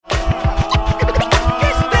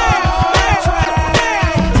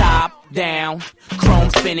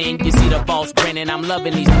spinning. You see the boss grinning. I'm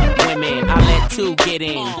loving these women. I let two get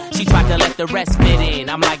in. She tried to let the rest fit in.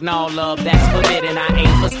 I'm like, no, love, that's forbidden. I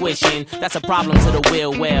ain't for squishing. That's a problem to the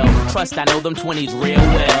will. Well, trust, I know them 20s real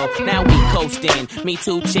well. Now we coasting. Me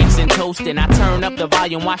two chicks and toasting. I turn up the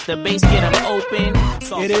volume, watch the bass get them open.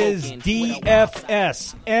 It is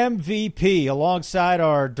DFS MVP alongside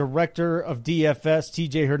our director of DFS,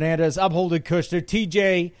 TJ Hernandez. I'm Holden Kushner.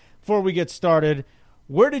 TJ, before we get started,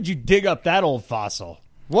 where did you dig up that old fossil?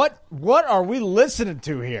 What are we listening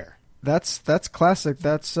to here? That's classic.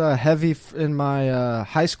 That's heavy in my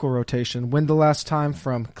high school rotation. When the Last Time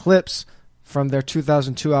from Clips from their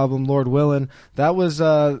 2002 album, Lord Willin'. That was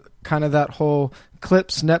kind of that whole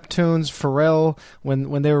Clips, Neptunes, Pharrell,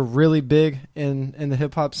 when they were really big in the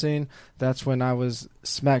hip-hop scene. That's when I was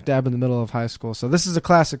smack dab in the middle of high school. So this is a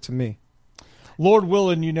classic to me. Lord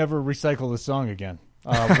Willin', you never recycle the song again.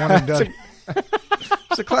 One and done.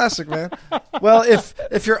 It's a classic, man. Well,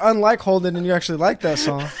 if you're unlike Holden and you actually like that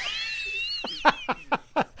song,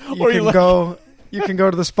 you can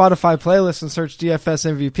go to the Spotify playlist and search DFS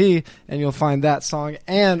MVP, and you'll find that song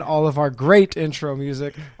and all of our great intro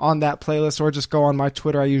music on that playlist, or just go on my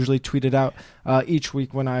Twitter. I usually tweet it out each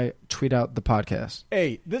week when I tweet out the podcast.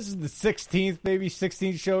 Hey, this is the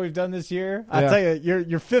 16th show we've done this year. I tell you,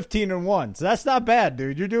 you're 15-1, so that's not bad,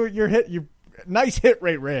 dude. You're nice hit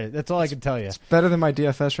rate. That's all I can tell you. It's better than my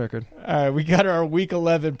DFS record. All right, we got our Week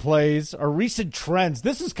 11 plays, our recent trends.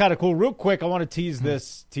 This is kind of cool. Real quick, I want to tease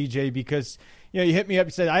this, TJ, because you hit me up.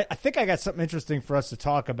 You said, I think I got something interesting for us to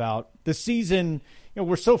talk about. The season,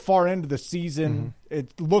 we're so far into the season.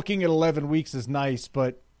 Looking at 11 weeks is nice,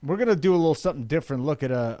 but we're going to do a little something different, look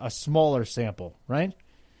at a smaller sample, right?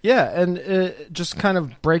 Yeah, and just kind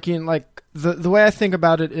of breaking, like, the way I think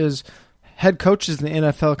about it is head coaches in the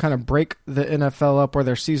NFL kind of break the NFL up or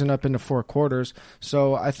their season up into 4 quarters.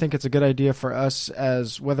 So I think it's a good idea for us,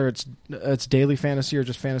 as whether it's daily fantasy or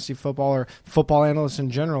just fantasy football or football analysts in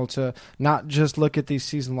general, to not just look at these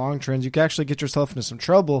season-long trends. You can actually get yourself into some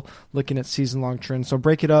trouble looking at season-long trends. So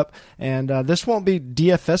break it up. And this won't be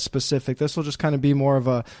DFS specific. This will just kind of be more of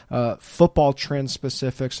a football trend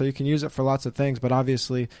specific. So you can use it for lots of things, but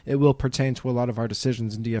obviously it will pertain to a lot of our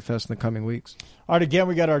decisions in DFS in the coming weeks. All right, again,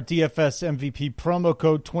 we got our DFS MVP promo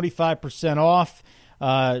code, 25% off.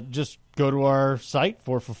 Just go to our site,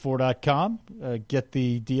 4for4.com, get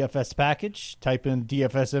the DFS package, type in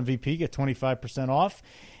DFS MVP, get 25% off.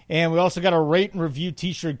 And we also got a rate and review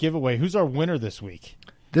t-shirt giveaway. Who's our winner this week?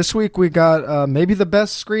 This week we got maybe the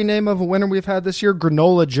best screen name of a winner we've had this year,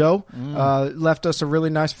 Granola Joe. Left us a really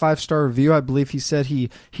nice 5-star review. I believe he said he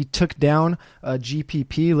took down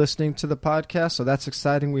GPP listening to the podcast, so that's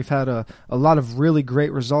exciting. We've had a lot of really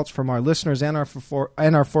great results from our listeners and our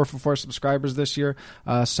 4for4 subscribers this year.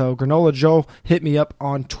 So Granola Joe, hit me up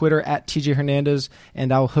on Twitter at TJ Hernandez,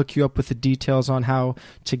 and I'll hook you up with the details on how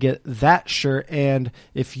to get that shirt. And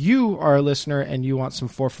if you are a listener and you want some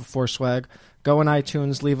 4for4 swag, go on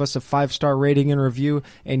iTunes, leave us a 5-star rating and review,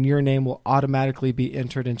 and your name will automatically be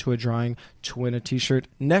entered into a drawing to win a t-shirt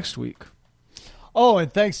next week. Oh,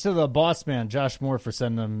 and thanks to the boss man, Josh Moore, for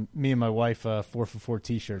sending me and my wife 4for4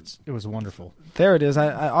 t-shirts. It was wonderful. There it is.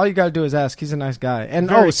 All you got to do is ask. He's a nice guy. And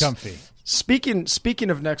very comfy. Speaking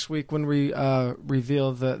of next week, when we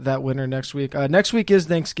reveal that winner next week is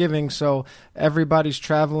Thanksgiving, so everybody's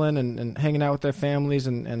traveling and hanging out with their families,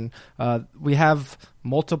 and we have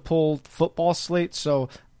multiple football slates, so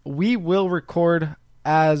we will record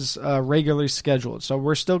as regularly scheduled. So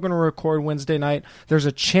we're still going to record Wednesday night. There's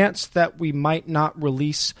a chance that we might not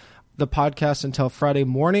release the podcast until Friday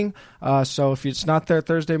morning. So if it's not there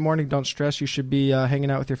Thursday morning, don't stress. You should be hanging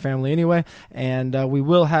out with your family anyway. And we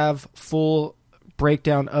will have full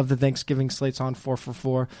breakdown of the Thanksgiving slates on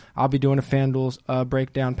 4for4. I'll be doing a FanDuel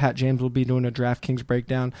breakdown. Pat James will be doing a DraftKings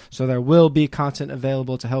breakdown. So there will be content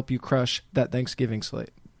available to help you crush that Thanksgiving slate.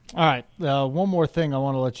 All right. One more thing I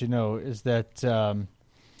want to let you know is that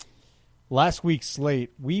last week's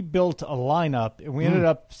slate, we built a lineup, and we ended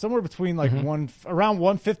up somewhere between around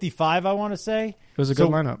 155, I want to say. It was a good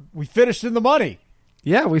lineup. We finished in the money.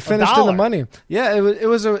 Yeah, we finished in the money. Yeah, it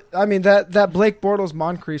was that Blake Bortles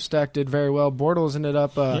Moncrief stack did very well. Bortles ended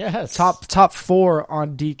up top 4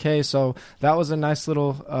 on DK, so that was a nice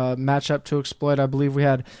little matchup to exploit. I believe we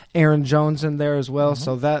had Aaron Jones in there as well,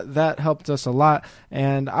 so that helped us a lot.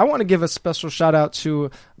 And I want to give a special shout out to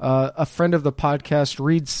a friend of the podcast,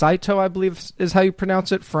 Reed Saito, I believe is how you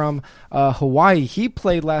pronounce it, from Hawaii. He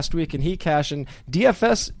played last week and he cashed. And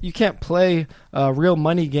DFS, you can't play real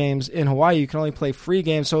money games in Hawaii. You can only play free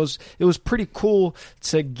games. So it was pretty cool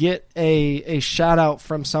to get a shout out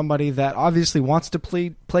from somebody that obviously wants to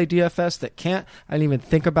play DFS that can't. I didn't even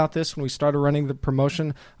think about this when we started running the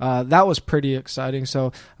promotion. That was pretty exciting.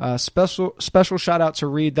 So special shout out to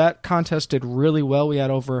Reed. That contest did really well. We had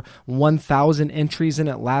over 1,000 entries in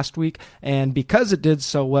it last week, and because it did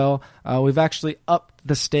so well, we've actually upped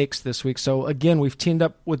the stakes this week. So again, we've teamed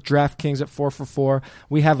up with DraftKings at 4 for 4.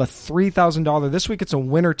 We have a $3,000 this week. It's a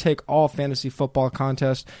winner take all fantasy football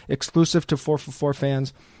contest exclusive to 4 for 4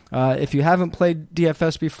 fans. If you haven't played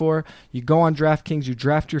DFS before, you go on DraftKings, you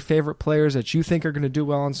draft your favorite players that you think are going to do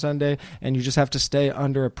well on Sunday, and you just have to stay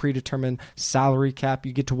under a predetermined salary cap.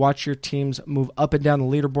 You get to watch your teams move up and down the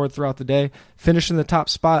leaderboard throughout the day. Finish in the top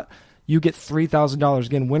spot, you get $3,000.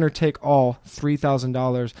 Again, winner take all,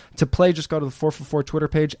 $3,000. To play, just go to the 4 for 4 Twitter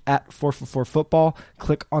page at 4 for 4 football.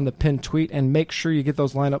 Click on the pinned tweet and make sure you get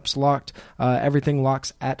those lineups locked. Everything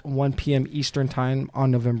locks at 1 p.m. Eastern time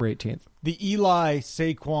on November 18th. The Eli,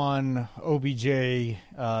 Saquon, OBJ,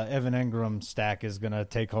 Evan Engram stack is going to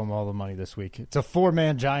take home all the money this week. It's a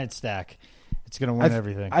 4-man giant stack. It's going to win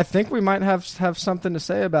everything. I think we might have something to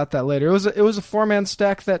say about that later. It was a 4-man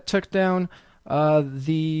stack that took down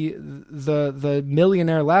the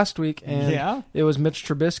millionaire last week, and it was Mitch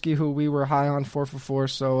Trubisky who we were high on 4 for 4.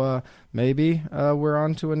 So maybe we're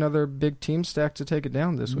on to another big team stack to take it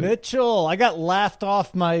down this week. Mitchell, I got laughed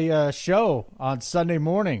off my show on Sunday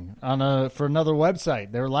morning for another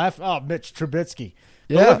website. They were laughing. Oh, Mitch Trubisky.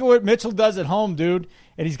 But look at what Mitchell does at home, dude.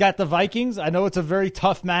 And he's got the Vikings. I know it's a very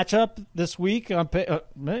tough matchup this week.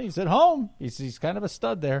 He's at home. He's kind of a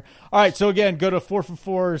stud there. All right, so again, go to 4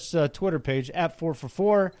 for 4's Twitter page at 4 for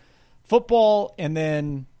 4 football, and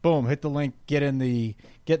then boom, hit the link. Get in the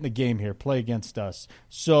game here. Play against us.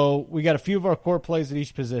 So we got a few of our core plays at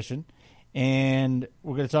each position, and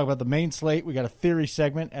we're going to talk about the main slate. We got a theory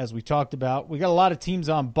segment, as we talked about. We got a lot of teams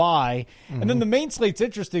on bye, and then the main slate's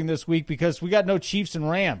interesting this week because we got no Chiefs and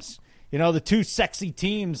Rams. You know, the two sexy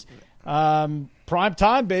teams, prime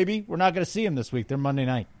time, baby. We're not going to see them this week. They're Monday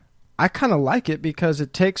night. I kind of like it because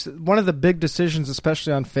it takes one of the big decisions,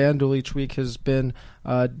 especially on FanDuel each week, has been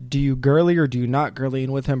do you Gurley or do you not Gurley?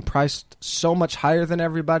 And with him priced so much higher than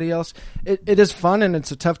everybody else, it is fun and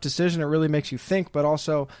it's a tough decision. It really makes you think, but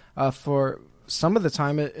also for some of the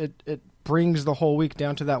time it brings the whole week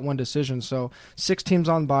down to that one decision. So 6 teams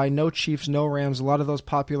on bye, no Chiefs, no Rams, a lot of those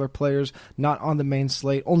popular players not on the main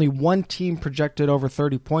slate. Only one team projected over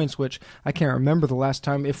 30 points, which I can't remember the last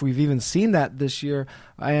time if we've even seen that this year.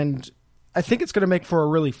 And I think it's going to make for a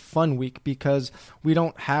really fun week because we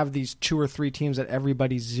don't have these 2 or 3 teams that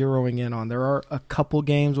everybody's zeroing in on. There are a couple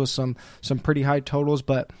games with some pretty high totals,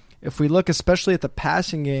 but if we look especially at the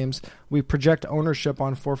passing games, we project ownership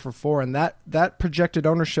on 4 for 4, and that projected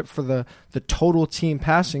ownership for the total team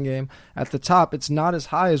passing game at the top, it's not as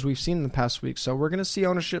high as we've seen in the past week. So we're going to see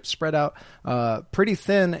ownership spread out pretty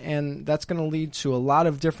thin, and that's going to lead to a lot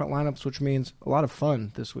of different lineups, which means a lot of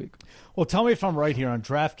fun this week. Well, tell me if I'm right here on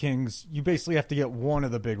DraftKings. You basically have to get one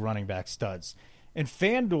of the big running back studs. In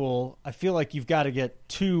FanDuel, I feel like you've got to get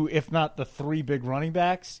 2, if not the 3 big running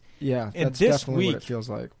backs. Yeah, and that's definitely what it feels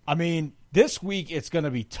like. I mean, this week it's going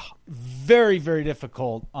to be very, very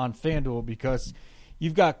difficult on FanDuel because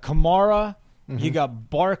you've got Kamara, you got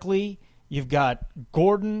Barkley, you've got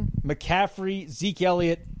Gordon, McCaffrey, Zeke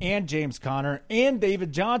Elliott, and James Conner, and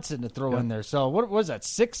David Johnson to throw in there. So what was that,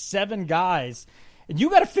 6, 7 guys? And you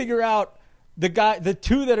got to figure out the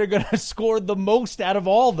 2 that are going to score the most out of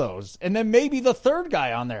all those, and then maybe the 3rd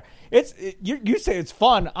guy on there. You say it's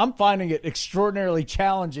fun. I'm finding it extraordinarily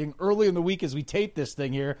challenging early in the week as we tape this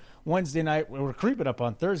thing here Wednesday night. We're creeping up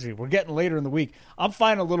on Thursday. We're getting later in the week. I'm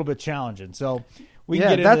finding it a little bit challenging. So we can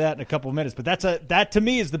get into that in a couple of minutes. But that to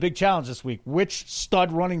me is the big challenge this week. Which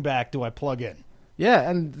stud running back do I plug in? Yeah,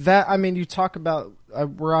 and that, I mean, you talk about,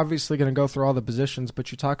 we're obviously going to go through all the positions,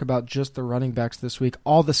 but you talk about just the running backs this week.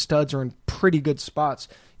 All the studs are in pretty good spots.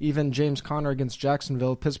 Even James Conner against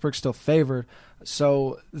Jacksonville, Pittsburgh's still favored.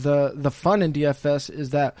 So the fun in DFS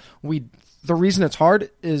is that the reason it's hard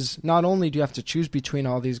is not only do you have to choose between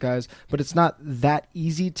all these guys, but it's not that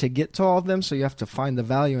easy to get to all of them, so you have to find the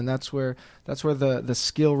value, and that's where the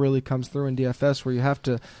skill really comes through in DFS, where you have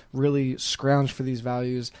to really scrounge for these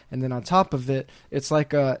values. And then on top of it, it's like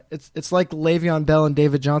Le'Veon Bell and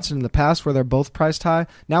David Johnson in the past, where they're both priced high.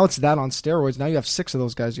 Now it's that on steroids. Now you have 6 of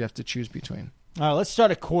those guys you have to choose between. All right, let's start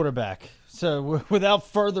at quarterback. So without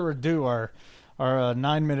further ado, our our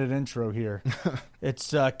 9-minute intro here.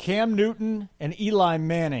 It's Cam Newton and Eli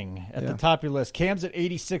Manning at the top of your list. Cam's at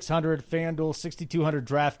 8,600, FanDuel, 6,200,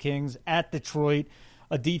 DraftKings, at Detroit,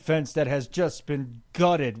 a defense that has just been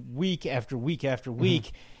gutted week after week after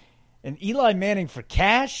week. And Eli Manning for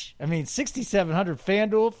cash? I mean, 6,700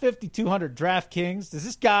 FanDuel, 5,200 DraftKings. Does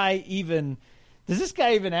this guy even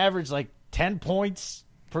average like 10 points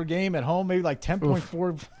per game at home? Maybe like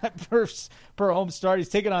 10.4 per home start. He's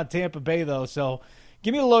taking on Tampa Bay, though. So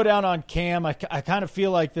give me a lowdown on Cam. I kind of feel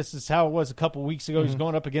like this is how it was a couple weeks ago. He's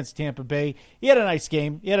going up against Tampa Bay. He had a nice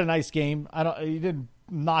game. He didn't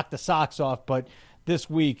knock the socks off, but this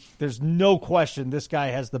week, there's no question this guy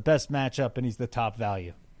has the best matchup, and he's the top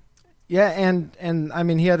value. Yeah, and I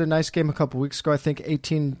mean, he had a nice game a couple weeks ago. I think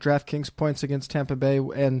 18 DraftKings points against Tampa Bay,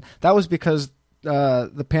 and that was because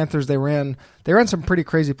the Panthers, they ran some pretty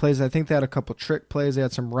crazy plays. I think they had a couple trick plays. They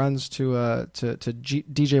had some runs to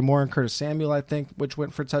DJ Moore and Curtis Samuel, I think, which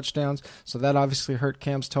went for touchdowns. So that obviously hurt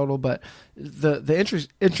Cam's total. But the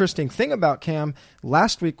interesting thing about Cam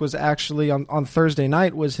last week was actually on Thursday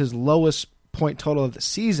night was his lowest point total of the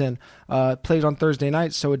season. Played on Thursday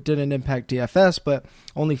night, so it didn't impact DFS, but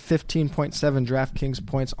only 15.7 DraftKings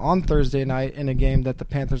points on Thursday night in a game that the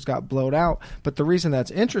Panthers got blowed out. But the reason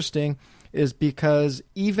that's interesting is because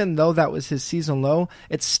even though that was his season low,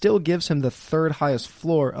 it still gives him the third highest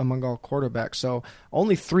floor among all quarterbacks. So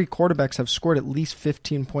only 3 quarterbacks have scored at least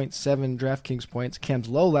 15.7 DraftKings points, Cam's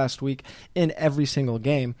low last week, in every single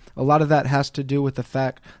game. A lot of that has to do with the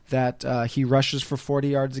fact that he rushes for 40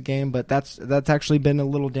 yards a game, but that's actually been a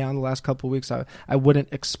little down the last couple of weeks. I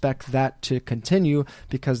wouldn't expect that to continue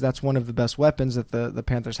because that's one of the best weapons that the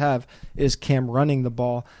Panthers have is Cam running the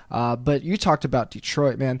ball. But you talked about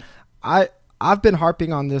Detroit, man. I've been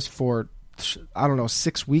harping on this for,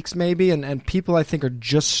 6 weeks maybe, and people I think are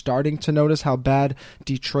just starting to notice how bad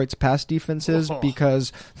Detroit's pass defense is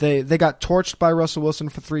because they got torched by Russell Wilson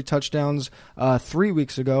for 3 touchdowns 3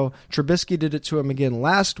 weeks ago. Trubisky did it to him again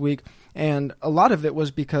last week, and a lot of it was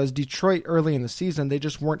because Detroit early in the season, they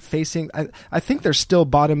just weren't facing – I think they're still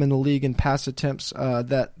bottom in the league in pass attempts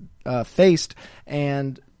that faced,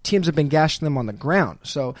 and – teams have been gashing them on the ground.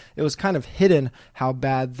 So it was kind of hidden how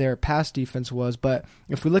bad their pass defense was. But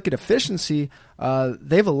if we look at efficiency,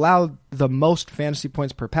 they've allowed the most fantasy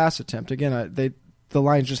points per pass attempt. Again, the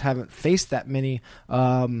Lions just haven't faced that many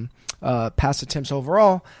pass attempts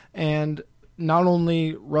overall. And not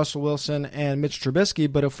only Russell Wilson and Mitch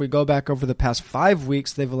Trubisky, but if we go back over the past 5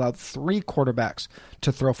 weeks, they've allowed 3 quarterbacks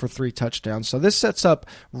to throw for 3 touchdowns. So this sets up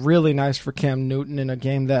really nice for Cam Newton in a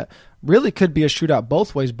game that really could be a shootout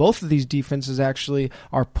both ways. Both of these defenses actually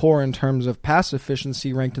are poor in terms of pass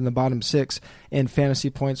efficiency, ranked in the bottom 6 in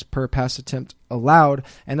fantasy points per pass attempt allowed,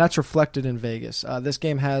 and that's reflected in Vegas. This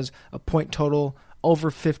game has a point total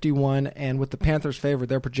over 51, and with the Panthers' favor,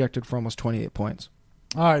 they're projected for almost 28 points.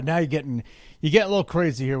 All right, now you're getting a little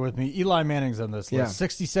crazy here with me. Eli Manning's on this list.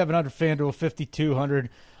 6,700 FanDuel, 5,200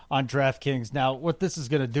 on DraftKings. Now, what this is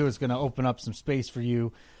going to do is going to open up some space for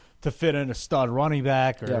you to fit in a stud running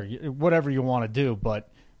back or whatever you want to do.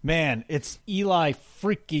 But, man, it's Eli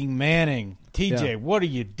freaking Manning. TJ, what are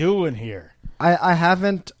you doing here? I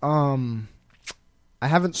haven't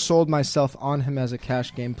sold myself on him as a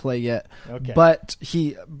cash game play yet. Okay. But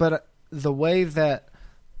the way that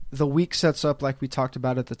the week sets up, like we talked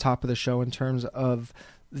about at the top of the show, in terms of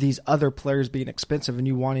these other players being expensive and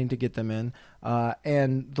you wanting to get them in,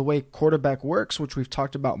 and the way quarterback works, which we've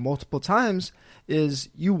talked about multiple times, is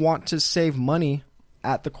you want to save money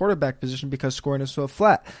at the quarterback position because scoring is so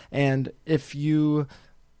flat. And if you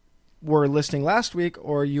were listening last week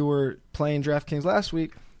or you were playing DraftKings last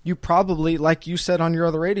week, you probably, like you said on your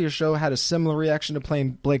other radio show, had a similar reaction to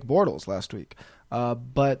playing Blake Bortles last week.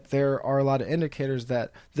 But there are a lot of indicators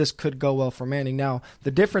that this could go well for Manning. Now,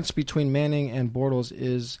 the difference between Manning and Bortles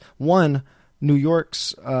is, one, New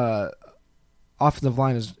York's offensive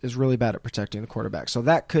line is really bad at protecting the quarterback. So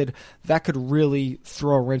that could really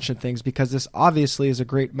throw a wrench in things because this obviously is a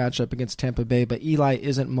great matchup against Tampa Bay, but Eli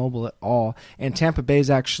isn't mobile at all. And Tampa Bay is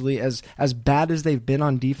actually, as bad as they've been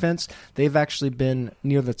on defense, they've actually been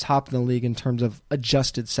near the top in the league in terms of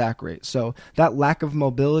adjusted sack rate. So that lack of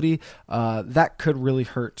mobility, that could really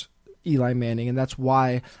hurt Eli Manning, and that's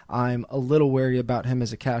why I'm a little wary about him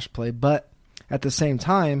as a cash play. But at the same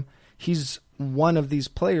time, he's one of these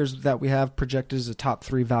players that we have projected as a top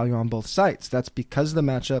 3 value on both sites. That's because of the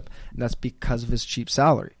matchup, and that's because of his cheap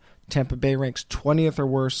salary. Tampa Bay ranks 20th or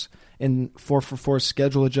worse in 4-for-4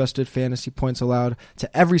 schedule-adjusted fantasy points allowed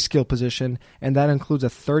to every skill position, and that includes a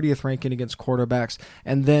 30th ranking against quarterbacks.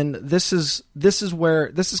 And then this is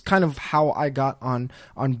kind of how I got on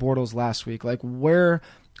Bortles last week. Like, where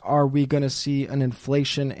are we going to see an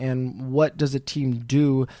inflation, and what does a team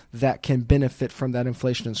do that can benefit from that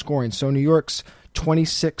inflation in scoring? So New York's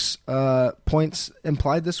 26 points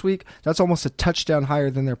implied this week, that's almost a touchdown higher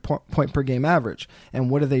than their point per game average. And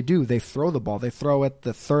what do? They throw the ball. They throw at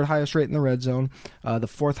the third highest rate in the red zone, the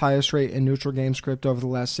fourth highest rate in neutral game script over the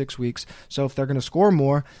last 6 weeks. So if they're going to score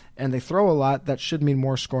more and they throw a lot, that should mean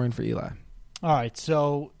more scoring for Eli. All right,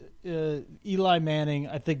 so Eli Manning,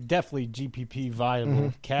 I think definitely GPP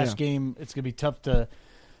viable. Cash game, it's going to be tough to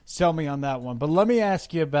sell me on that one. But let me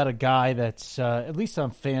ask you about a guy that's, at least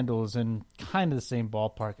on FanDuel, is in kind of the same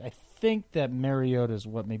ballpark. I think that Mariota is,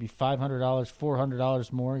 maybe $500,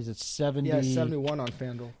 $400 more? He's at 70. Yeah, 71 on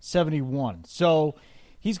FanDuel. 71. So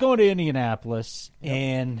he's going to Indianapolis,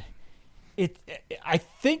 and I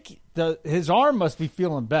think his arm must be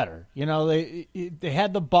feeling better. You know, they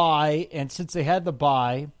had the bye, and since they had the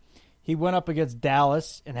bye, he went up against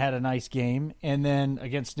Dallas and had a nice game, and then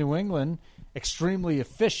against New England, extremely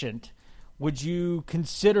efficient. Would you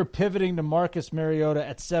consider pivoting to Marcus Mariota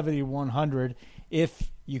at 7,100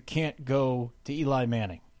 if you can't go to Eli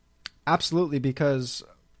Manning? Absolutely, because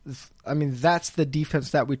that's the defense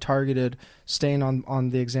that we targeted. Staying on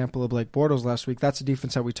the example of Blake Bortles last week, that's the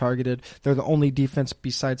defense that we targeted. They're the only defense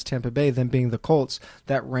besides Tampa Bay, them being the Colts,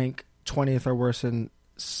 that rank 20th or worse in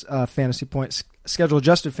fantasy points, schedule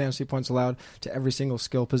adjusted fantasy points allowed to every single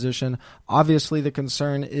skill position. Obviously, the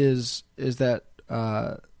concern is that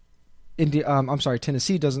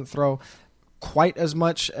Tennessee doesn't throw quite as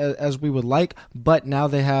much as we would like, but now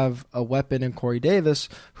they have a weapon in Corey Davis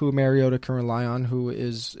who Mariota can rely on, who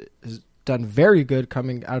has done very good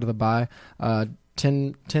coming out of the bye.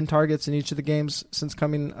 10 targets in each of the games since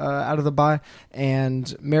coming out of the bye.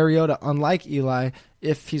 And Mariota, unlike Eli,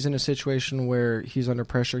 if he's in a situation where he's under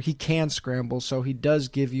pressure, he can scramble, so he does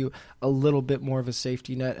give you a little bit more of a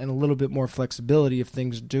safety net and a little bit more flexibility if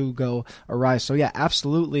things do go awry. So yeah,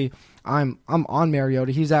 absolutely, I'm on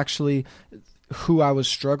Mariota. He's actually who I was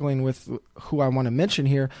struggling with, who I want to mention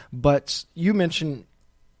here, but you mentioned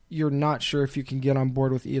you're not sure if you can get on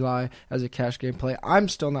board with Eli as a cash game play. I'm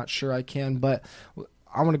still not sure I can, but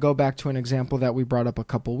I want to go back to an example that we brought up a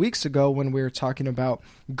couple weeks ago when we were talking about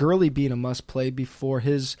Gurley being a must-play before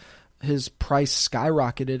his price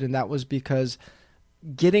skyrocketed, and that was because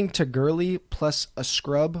getting to Gurley plus a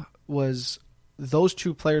scrub was those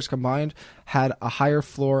two players combined had a higher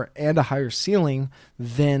floor and a higher ceiling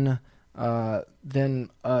than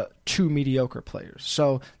two mediocre players.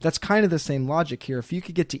 So that's kind of the same logic here. If you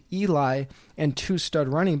could get to Eli and two stud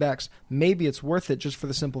running backs, maybe it's worth it just for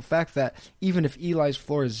the simple fact that even if Eli's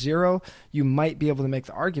floor is 0, you might be able to make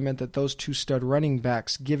the argument that those two stud running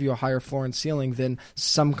backs give you a higher floor and ceiling than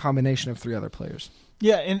some combination of 3 other players.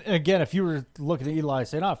 Yeah, and again, if you were looking at Eli,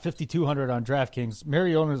 say, 5,200 on DraftKings,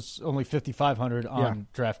 Mariota's only 5,500 on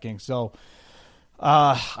DraftKings. So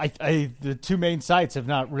the two main sites have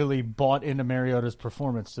not really bought into Mariota's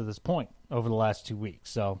performance to this point over the last 2 weeks.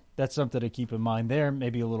 So that's something to keep in mind there.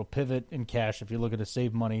 Maybe a little pivot in cash if you're looking to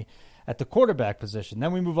save money at the quarterback position.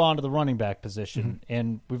 Then we move on to the running back position,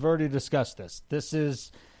 and we've already discussed this.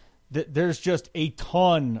 There's just a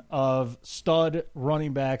ton of stud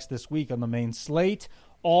running backs this week on the main slate.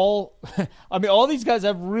 All these guys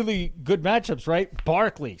have really good matchups, right?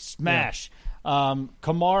 Barkley, smash. Yeah.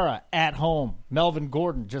 Kamara at home, Melvin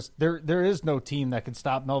Gordon. Just there is no team that can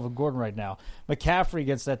stop Melvin Gordon right now. McCaffrey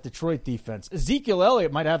against that Detroit defense. Ezekiel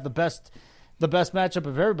Elliott might have the best matchup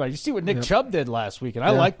of everybody. You see what Nick Chubb did last week, and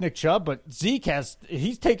I like Nick Chubb, but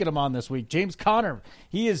he's taking him on this week. James Conner,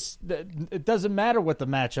 it doesn't matter what the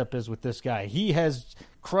matchup is with this guy. He has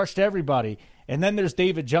crushed everybody. And then there's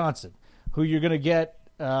David Johnson, who you're going to get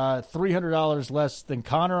 $300 less than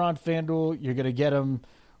Conner on FanDuel. You're going to get him.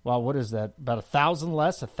 Well, what is that? About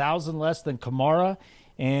 $1,000 less than Kamara,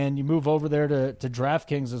 and you move over there to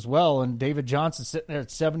DraftKings as well. And David Johnson sitting there at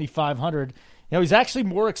 7,500. He's actually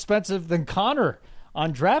more expensive than Conner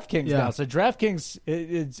on DraftKings now. So DraftKings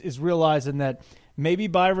is realizing that maybe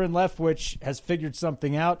Byron Leftwich has figured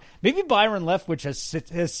something out. Maybe Byron Leftwich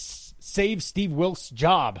has saved Steve Wilkes'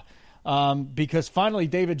 job because finally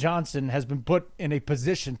David Johnson has been put in a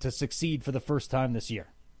position to succeed for the first time this year.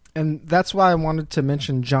 And that's why I wanted to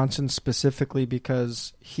mention Johnson specifically,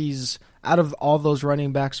 because he's, out of all those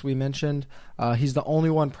running backs we mentioned, he's the only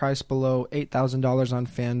one priced below $8,000 on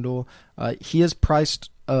FanDuel. He is priced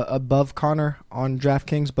above Conner on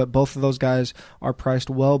DraftKings, but both of those guys are priced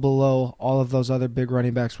well below all of those other big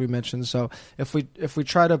running backs we mentioned. So if we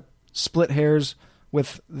try to split hairs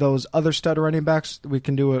with those other stud running backs, we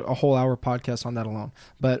can do a whole hour podcast on that alone.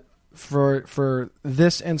 But for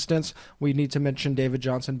this instance, we need to mention David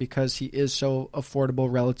Johnson because he is so affordable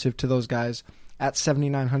relative to those guys at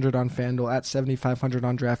 7,900 on FanDuel, at 7,500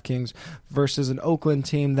 on DraftKings, versus an Oakland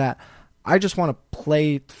team that I just want to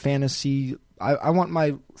play fantasy. I want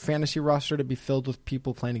my fantasy roster to be filled with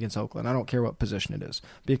people playing against Oakland. I don't care what position it is,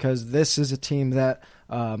 because this is a team that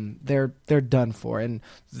they're done for. And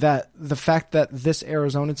that the fact that this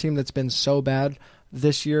Arizona team that's been so bad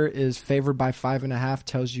this year is favored by 5.5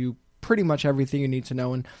 tells you pretty much everything you need to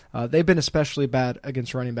know. And they've been especially bad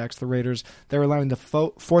against running backs. The Raiders, they're allowing the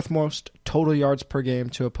fourth most total yards per game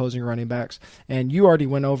to opposing running backs. And you already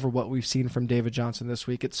went over what we've seen from David Johnson this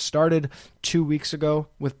week. It started 2 weeks ago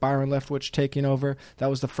with Byron Leftwich taking over. That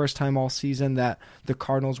was the first time all season that the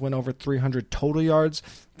Cardinals went over 300 total yards.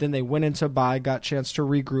 Then they went into bye, got a chance to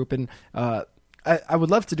regroup. And I would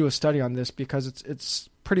love to do a study on this, because it's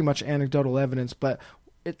pretty much anecdotal evidence, but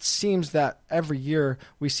it seems that every year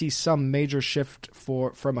we see some major shift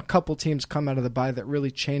from a couple teams come out of the bye that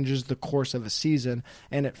really changes the course of a season,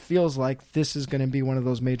 and it feels like this is going to be one of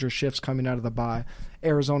those major shifts coming out of the bye.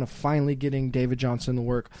 Arizona finally getting David Johnson to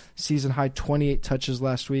work. Season high 28 touches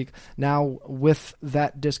last week. Now with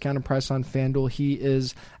that discounted price on FanDuel, he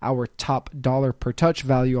is our top dollar per touch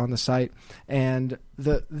value on the site. And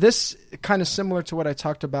this kind of similar to what I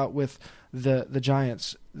talked about with the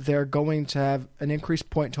Giants. They're going to have an increased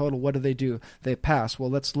point total. What do? They pass. Well,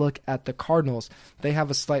 let's look at the Cardinals. They have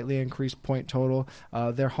a slightly increased point total.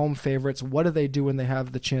 They're home favorites. What do when they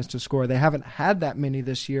have the chance to score? They haven't had that many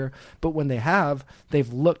this year, but when they have,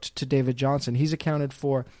 they've looked to David Johnson. He's accounted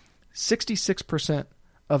for 66%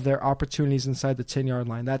 of their opportunities inside the 10-yard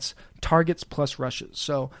line. That's targets plus rushes.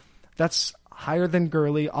 So that's higher than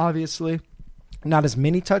Gurley, obviously. Not as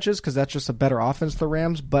many touches, because that's just a better offense, the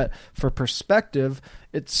Rams. But for perspective,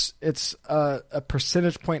 it's a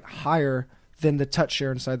percentage point higher than the touch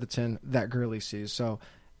share inside the 10 that Gurley sees. So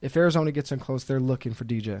if Arizona gets in close, they're looking for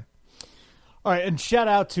DJ. All right, and shout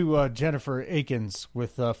out to Jennifer Akins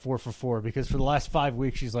with 4 for 4, because for the last 5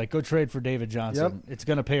 weeks she's like, go trade for David Johnson. Yep. It's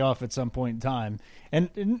going to pay off at some point in time. And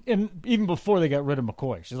even before they got rid of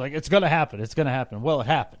McCoy, she's like, it's going to happen. It's going to happen. Well, it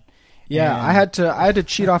happened. Yeah, and I had to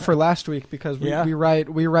cheat off her last week, because we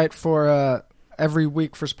write for every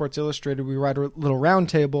week for Sports Illustrated. We write a little round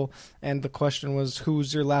table, and the question was,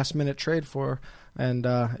 who's your last minute trade for? And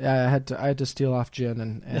I had to steal off Jen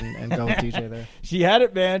and go with DJ there. She had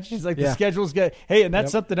it, man. She's like, the schedule's good. Hey, and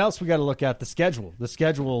that's something else we got to look at, the schedule. The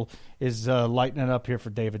schedule is lightening up here for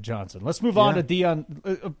David Johnson. Let's move on to Dion.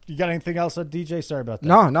 You got anything else on DJ? Sorry about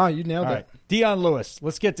that. No, you nailed it. Right. Dion Lewis.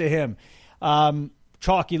 Let's get to him.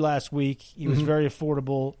 Chalky last week. He was very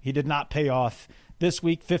affordable. He did not pay off. This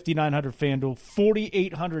week, 5,900 FanDuel,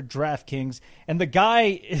 4,800 DraftKings. And the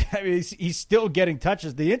guy, I mean, he's still getting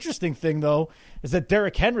touches. The interesting thing, though, is that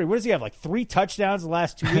Derrick Henry, what does he have, like 3 touchdowns the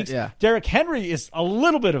last 2 weeks? Yeah. Derrick Henry is a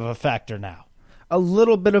little bit of a factor now. A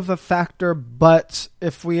little bit of a factor, but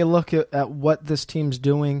if we look at what this team's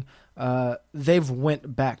doing, they've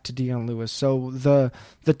went back to Dion Lewis. So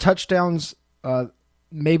the touchdowns,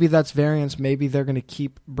 maybe that's variance. Maybe they're going to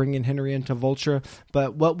keep bringing Henry into Vulture.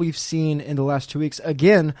 But what we've seen in the last 2 weeks,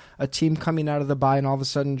 again, a team coming out of the bye and all of a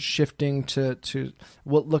sudden shifting to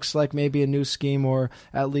what looks like maybe a new scheme, or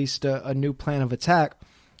at least a new plan of attack.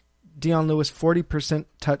 Dion Lewis, 40%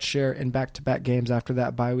 touch share in back-to-back games after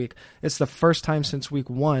that bye week. It's the first time since week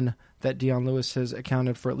 1 that Dion Lewis has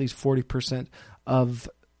accounted for at least 40% of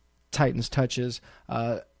Titans touches.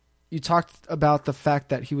 You talked about the fact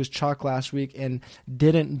that he was chalk last week and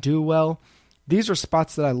didn't do well. These are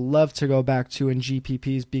spots that I love to go back to in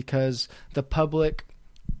GPPs, because the public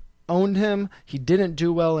owned him. He didn't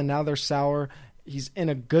do well, and now they're sour. He's in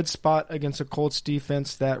a good spot against a Colts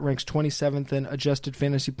defense that ranks 27th in adjusted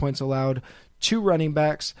fantasy points allowed to running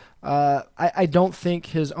backs. I don't think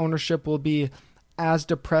his ownership will be as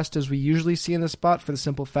depressed as we usually see in this spot, for the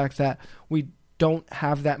simple fact that we don't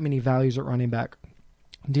have that many values at running back.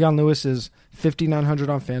 Dion Lewis is 5,900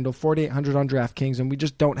 on FanDuel, 4,800 on DraftKings, and we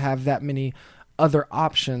just don't have that many other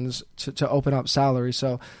options to open up salary.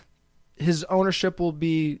 So his ownership will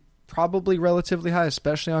be probably relatively high,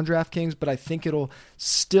 especially on DraftKings, but I think it'll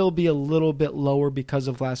still be a little bit lower because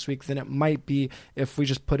of last week than it might be if we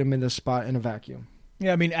just put him in this spot in a vacuum.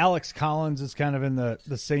 Yeah, I mean, Alex Collins is kind of in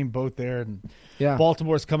the same boat there. And yeah.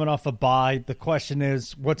 Baltimore's coming off a bye. The question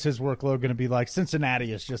is, what's his workload going to be like?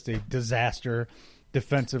 Cincinnati is just a disaster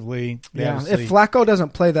defensively. Yeah, if Flacco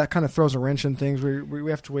doesn't play, that kind of throws a wrench in things. We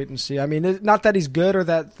have to wait and see. I mean, not that he's good or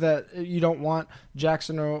that you don't want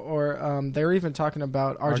Jackson or they're even talking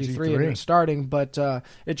about RG3 and starting, but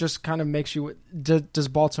it just kind of makes you – does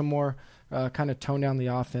Baltimore kind of tone down the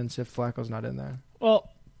offense if Flacco's not in there? Well,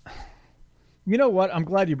 you know what? I'm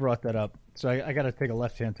glad you brought that up. So I got to take a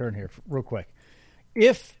left-hand turn here real quick.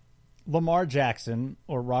 If Lamar Jackson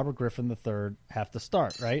or Robert Griffin III have to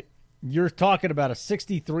start, right? You're talking about a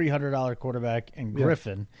 $6,300 quarterback in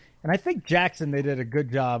Griffin. And I think Jackson, they did a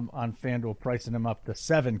good job on FanDuel pricing him up to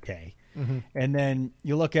 $7K. Mm-hmm. And then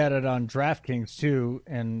you look at it on DraftKings, too,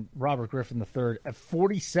 and Robert Griffin III at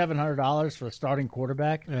 $4,700 for a starting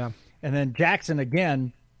quarterback. Yeah. And then Jackson,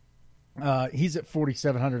 again, he's at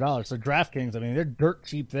 $4,700. So DraftKings, I mean, they're dirt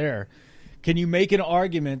cheap there. Can you make an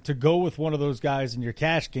argument to go with one of those guys in your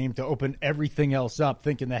cash game to open everything else up,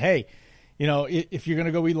 thinking that, hey, you know, if you're going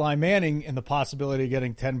to go Eli Manning and the possibility of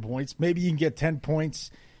getting 10 points, maybe you can get 10 points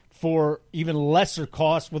for even lesser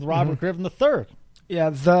cost with Robert Griffin III. Yeah,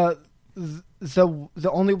 the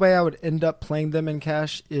only way I would end up playing them in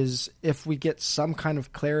cash is if we get some kind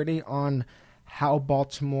of clarity on how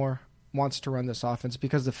Baltimore wants to run this offense,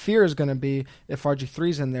 because the fear is going to be if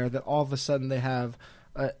RG3's in there that all of a sudden they have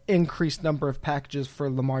an increased number of packages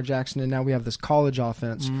for Lamar Jackson, and now we have this college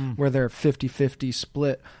offense where they're 50-50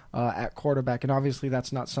 split at quarterback, and obviously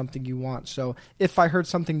that's not something you want. So if I heard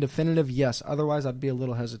something definitive, yes. Otherwise, I'd be a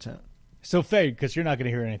little hesitant. So, Fade, because you're not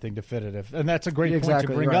going to hear anything definitive, and that's a great point to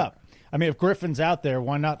bring up. I mean, if Griffin's out there,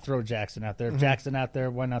 why not throw Jackson out there? If Jackson out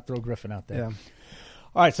there, why not throw Griffin out there? Yeah.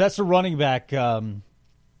 All right, so that's the running back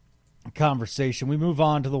conversation. We move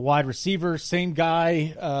on to the wide receiver. Same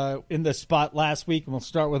guy in the spot last week, and we'll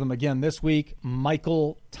start with him again this week.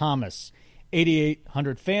 Michael Thomas,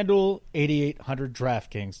 8,800 FanDuel, 8,800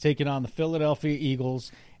 DraftKings, taking on the Philadelphia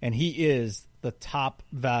Eagles, and he is the top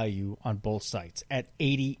value on both sites at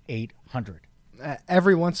 8,800.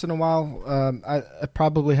 Every once in a while, it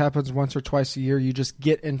probably happens once or twice a year. You just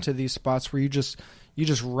get into these spots where you just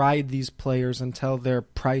ride these players until their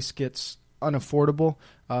price gets unaffordable.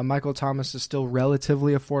 Michael Thomas is still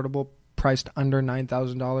relatively affordable, priced under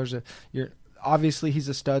 $9,000. Obviously he's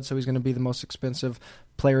a stud, so he's going to be the most expensive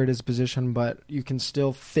player at his position, but you can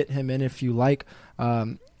still fit him in if you like.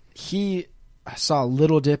 He saw a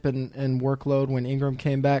little dip in workload when Ingram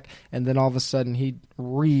came back, and then all of a sudden he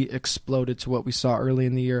re-exploded to what we saw early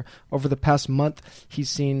in the year. Over the past month, he's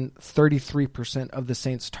seen 33% of the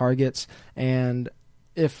Saints' targets, and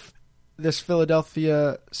if this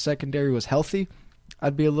Philadelphia secondary was healthy,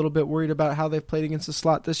 I'd be a little bit worried about how they've played against the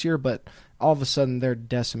slot this year, but all of a sudden they're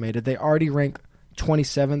decimated. They already rank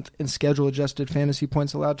 27th in schedule-adjusted fantasy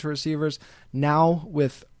points allowed to receivers. Now,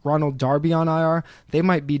 with Ronald Darby on IR, they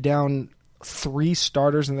might be down 3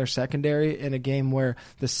 starters in their secondary in a game where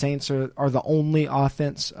the Saints are the only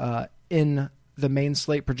offense in the main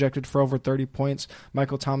slate projected for over 30 points.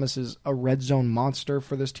 Michael Thomas is a red zone monster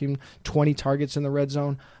for this team, 20 targets in the red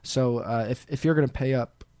zone. So if you're going to pay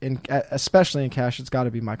up, especially in cash, it's got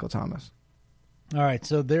to be Michael Thomas. All right,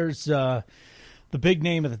 so there's the big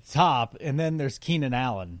name at the top, and then there's Keenan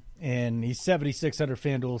Allen, and he's 7,600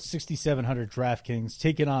 FanDuel, 6,700 DraftKings,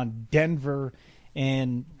 taking on Denver.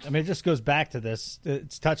 And, I mean, it just goes back to this.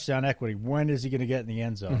 It's touchdown equity. When is he going to get in the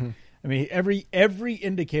end zone? I mean, every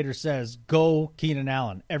indicator says go Keenan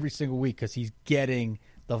Allen every single week because he's getting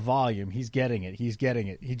the volume. He's getting it. He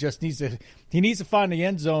just needs to find the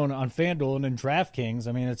end zone on FanDuel and in DraftKings.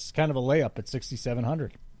 I mean, it's kind of a layup at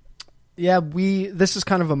 6,700. Yeah, this is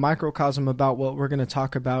kind of a microcosm about what we're going to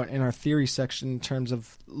talk about in our theory section in terms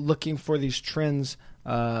of looking for these trends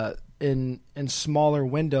in smaller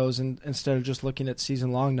windows and instead of just looking at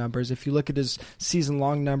season-long numbers. If you look at his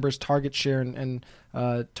season-long numbers, target share and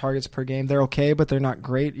targets per game, they're okay, but they're not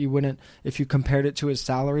great. You wouldn't, if you compared it to his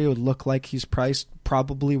salary, it would look like he's priced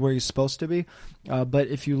probably where he's supposed to be. But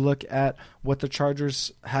if you look at what the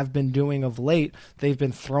Chargers have been doing of late, they've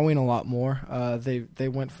been throwing a lot more. They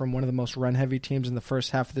went from one of the most run-heavy teams in the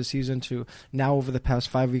first half of the season to now over the past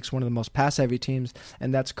 5 weeks one of the most pass-heavy teams,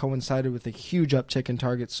 and that's coincided with a huge uptick in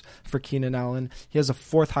targets for Keenan Allen. He has a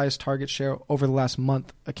 4th highest target share over the last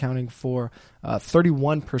month, accounting for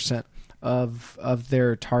 31% of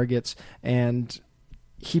their targets, and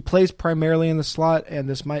he plays primarily in the slot, and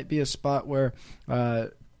this might be a spot where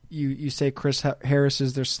you say Chris Harris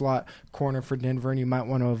is their slot corner for Denver, and you might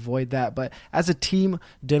want to avoid that. But as a team,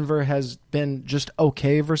 Denver has been just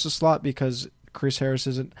okay versus slot because Chris Harris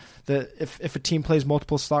isn't if a team plays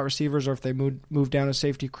multiple slot receivers or if they move down to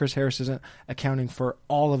safety, Chris Harris isn't accounting for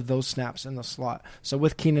all of those snaps in the slot. So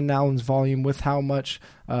with Keenan Allen's volume, with how much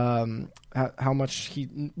he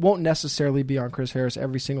won't necessarily be on Chris Harris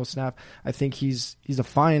every single snap, I think he's a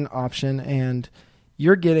fine option, and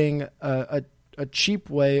you're getting a cheap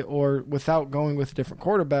way, or without going with a different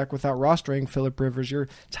quarterback, without rostering Phillip Rivers, you're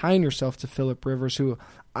tying yourself to Phillip Rivers, who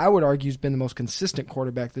I would argue has been the most consistent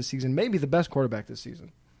quarterback this season, maybe the best quarterback this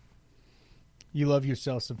season. You love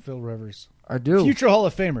yourself some Phil Rivers. I do. Future Hall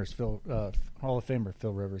of Famers, Hall of Famer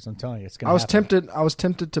Phil Rivers. I'm telling you, it's going to happen. I was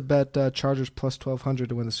tempted to bet Chargers plus 1,200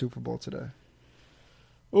 to win the Super Bowl today.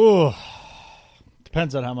 Ooh,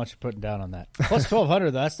 depends on how much you're putting down on that. Plus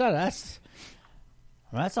 1,200, that's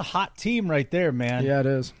a hot team right there, man. Yeah, it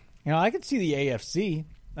is. I could see the AFC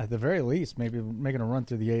at the very least, maybe making a run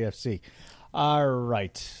through the AFC. All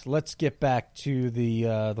right, let's get back to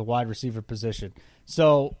the wide receiver position.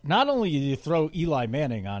 So not only do you throw Eli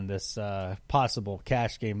Manning on this possible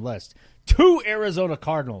cash game list, 2 Arizona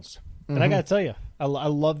Cardinals. And I got to tell you, I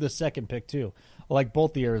love the second pick too. I like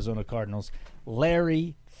both the Arizona Cardinals.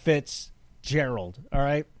 Larry Fitzgerald, all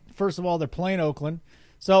right? First of all, they're playing Oakland.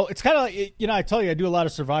 So it's kind of like, I tell you, I do a lot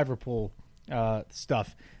of Survivor Pool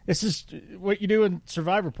stuff. This is what you do in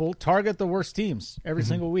Survivor Pool. Target the worst teams every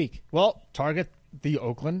single week. Well, target the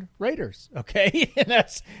Oakland Raiders, okay? And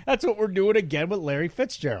that's what we're doing again with Larry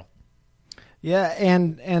Fitzgerald. Yeah,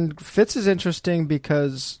 and Fitz is interesting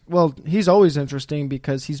because, well, he's always interesting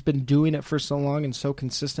because he's been doing it for so long and so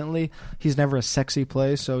consistently. He's never a sexy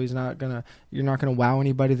play, so you're not gonna wow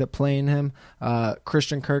anybody that playing him.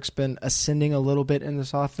 Christian Kirk's been ascending a little bit in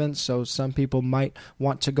this offense, so some people might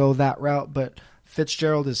want to go that route, but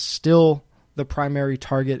Fitzgerald is still the primary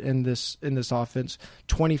target in this offense.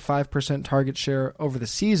 25% target share over the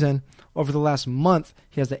season. Over the last month,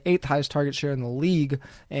 he has the 8th highest target share in the league.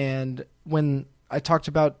 And when I talked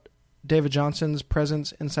about David Johnson's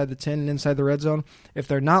presence inside the 10 and inside the red zone, if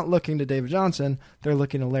they're not looking to David Johnson, they're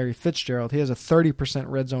looking to Larry Fitzgerald. He has a 30%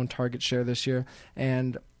 red zone target share this year.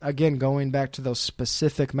 And again, going back to those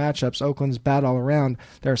specific matchups, Oakland's bad all around.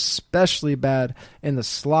 They're especially bad in the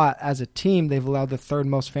slot. As a team, they've allowed the 3rd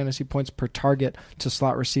most fantasy points per target to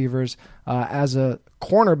slot receivers. As a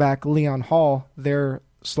cornerback, Leon Hall, their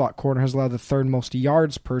slot corner, has allowed the 3rd most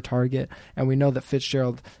yards per target, and we know that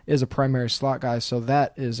Fitzgerald is a primary slot guy, so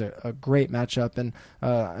that is a great matchup. And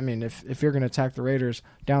if you're going to attack the Raiders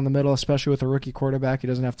down the middle, especially with a rookie quarterback, he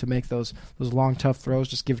doesn't have to make those long tough throws.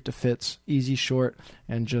 Just give it to Fitz, easy, short,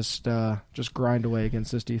 and just grind away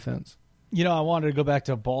against this defense. I wanted to go back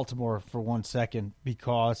to Baltimore for 1 second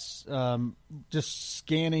because just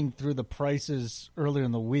scanning through the prices earlier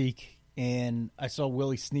in the week, and I saw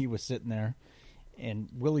Willie Snead was sitting there. And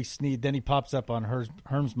Willie Snead, then he pops up on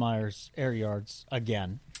Hermsmeyer's air yards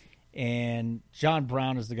again. And John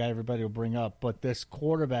Brown is the guy everybody will bring up. But this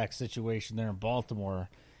quarterback situation there in Baltimore,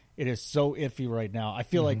 it is so iffy right now. I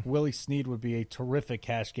feel like Willie Snead would be a terrific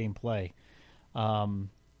cash game play.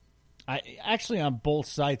 I actually on both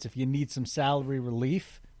sites if you need some salary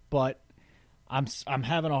relief, but I'm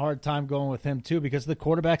having a hard time going with him too because of the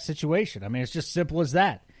quarterback situation. I mean, it's just simple as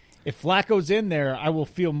that. If Flacco's in there, I will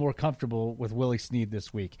feel more comfortable with Willie Snead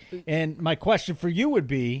this week. And my question for you would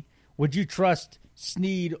be, would you trust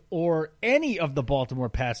Snead or any of the Baltimore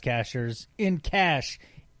pass catchers in cash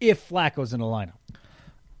if Flacco's in the lineup?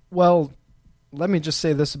 Well, let me just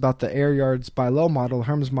say this about the air yards by low model,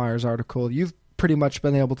 Hermsmeyer's article. You've pretty much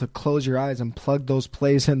been able to close your eyes and plug those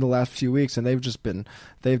plays in the last few weeks, and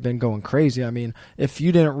they've been going crazy. I mean, if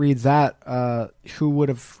you didn't read that, who would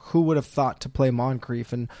have thought to play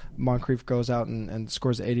Moncrief? And Moncrief goes out and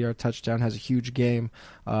scores an 80-yard touchdown, has a huge game,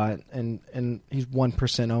 and he's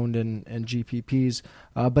 1% owned in GPPs.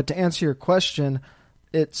 But to answer your question,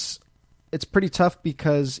 it's pretty tough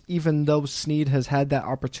because even though Snead has had that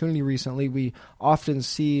opportunity recently, we often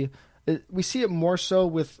see it more so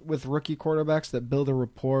with rookie quarterbacks that build a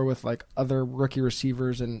rapport with like other rookie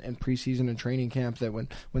receivers in preseason and training camp, that when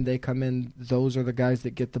they come in, those are the guys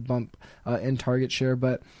that get the bump in target share.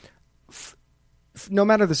 But no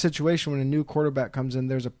matter the situation, when a new quarterback comes in,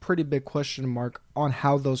 there's a pretty big question mark on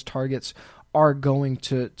how those targets are going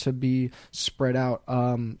to be spread out.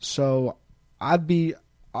 So I'd be,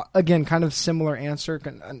 again, kind of similar answer,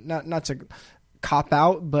 not to cop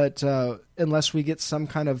out, but unless we get some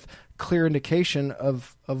kind of clear indication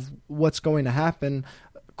of what's going to happen,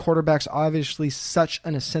 quarterback's obviously such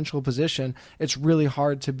an essential position, it's really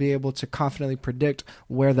hard to be able to confidently predict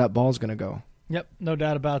where that ball's going to go. Yep, no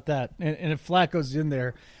doubt about that. And if Flacco's in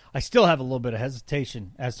there, I still have a little bit of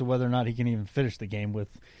hesitation as to whether or not he can even finish the game with,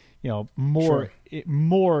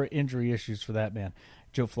 more injury issues for that man,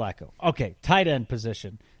 Joe Flacco. Okay, tight end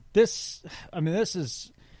position. It's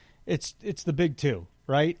the big two,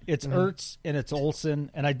 right? It's Ertz and it's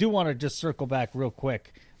Olsen. And I do want to just circle back real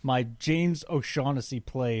quick. My James O'Shaughnessy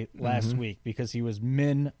play last week because he was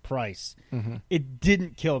min price. It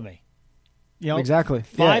didn't kill me. Exactly.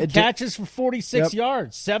 5 catches for 46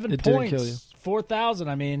 yards, 7 points, 4,000.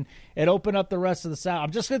 I mean, it opened up the rest of the South.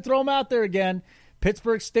 I'm just going to throw him out there again.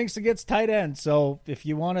 Pittsburgh stinks against tight ends. So if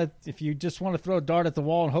you just want to throw a dart at the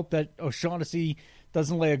wall and hope that O'Shaughnessy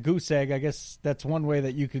doesn't lay a goose egg, I guess that's one way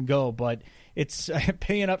that you can go. But it's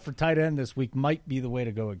paying up for tight end this week might be the way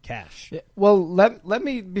to go in cash. Well, let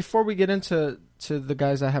me, before we get into the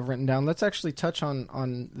guys I have written down, let's actually touch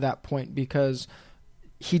on that point, because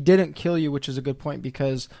he didn't kill you, which is a good point,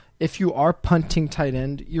 because if you are punting tight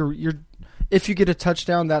end, if you get a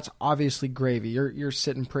touchdown, that's obviously gravy. You're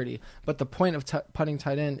sitting pretty. But the point of punting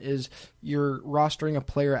tight end is you're rostering a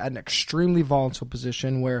player at an extremely volatile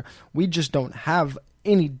position where we just don't have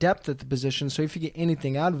any depth at the position. So if you get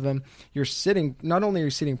anything out of him, you're sitting, not only are you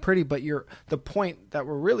sitting pretty, but the point that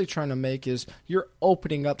we're really trying to make is you're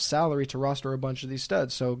opening up salary to roster a bunch of these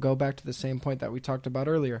studs. So go back to the same point that we talked about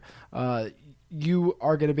earlier. You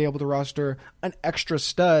are going to be able to roster an extra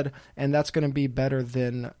stud, and that's going to be better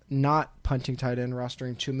than not punting tight end,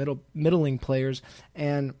 rostering two middling players.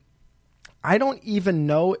 And I don't even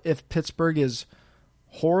know if Pittsburgh is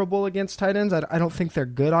horrible against tight ends. I don't think they're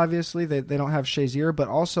good, obviously. They don't have Shazier, but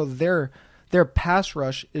also their pass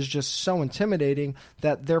rush is just so intimidating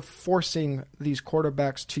that they're forcing these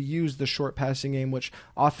quarterbacks to use the short passing game, which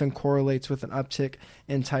often correlates with an uptick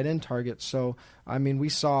in tight end targets. So, I mean, we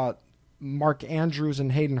saw Mark Andrews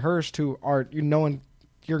and Hayden Hurst, who are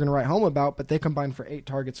you're going to write home about, but they combined for 8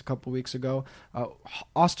 targets a couple weeks ago.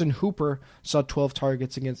 Austin Hooper saw 12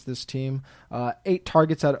 targets against this team, 8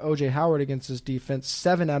 targets out of O.J. Howard against this defense,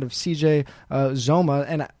 7 out of C.J. Zoma,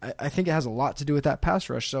 and I think it has a lot to do with that pass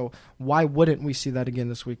rush. So why wouldn't we see that again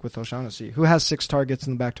this week with O'Shaughnessy, who has 6 targets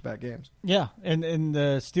in the back-to-back games? Yeah, and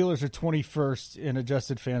the Steelers are 21st in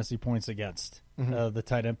adjusted fantasy points against the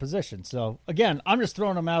tight end position. So, again, I'm just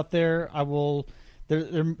throwing them out there.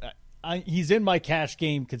 He's in my cash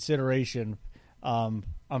game consideration on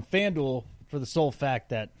FanDuel for the sole fact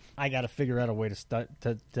that I got to figure out a way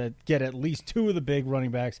to get at least 2 of the big running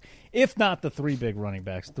backs, if not the 3 big running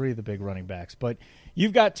backs, 3 of the big running backs. But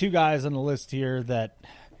you've got 2 guys on the list here that,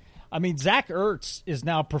 I mean, Zach Ertz is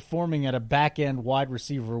now performing at a back-end wide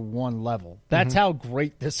receiver 1 level. That's how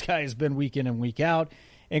great this guy has been week in and week out.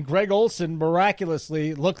 And Greg Olsen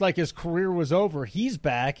miraculously looked like his career was over. He's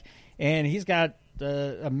back, and he's got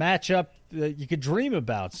a matchup that you could dream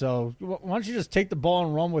about. So why don't you just take the ball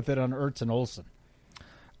and run with it on Ertz and Olsen?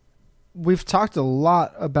 We've talked a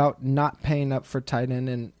lot about not paying up for tight end,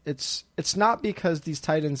 and it's not because these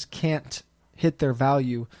tight ends can't hit their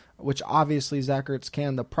value, which obviously Zach Ertz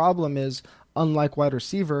can. The problem is, unlike wide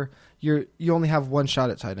receiver, you only have 1 shot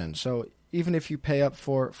at tight end. So even if you pay up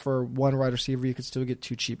for 1 wide receiver, you could still get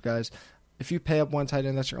 2 cheap guys. If you pay up 1 tight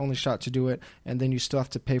end, that's your only shot to do it, and then you still have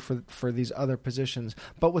to pay for these other positions.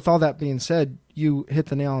 But with all that being said, you hit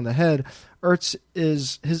the nail on the head. Ertz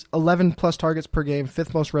is his 11-plus targets per game,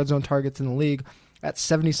 5th most red zone targets in the league, at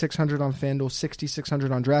 7,600 on FanDuel,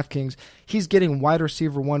 6,600 on DraftKings. He's getting wide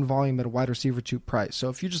receiver 1 volume at a wide receiver 2 price. So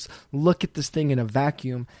if you just look at this thing in a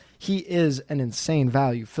vacuum, he is an insane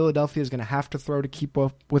value. Philadelphia is going to have to throw to keep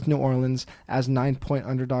up with New Orleans as 9-point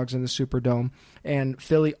underdogs in the Superdome. And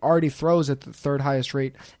Philly already throws at the 3rd highest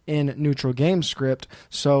rate in neutral game script.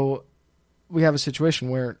 So we have a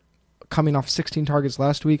situation where, coming off 16 targets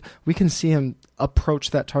last week, we can see him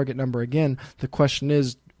approach that target number again. The question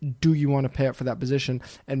is, do you want to pay up for that position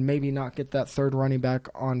and maybe not get that 3rd running back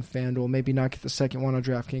on FanDuel, maybe not get the 2nd one on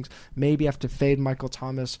DraftKings, maybe have to fade Michael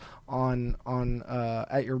Thomas on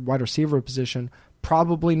at your wide receiver position?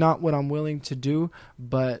 Probably not what I'm willing to do,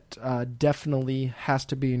 but definitely has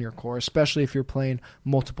to be in your core, especially if you're playing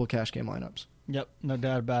multiple cash game lineups. Yep, no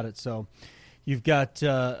doubt about it. So you've got,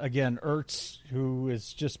 again, Ertz, who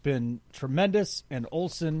has just been tremendous, and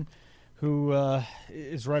Olsen, who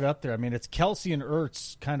is right up there. I mean, it's Kelsey and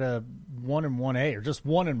Ertz kind of 1 and 1A, or just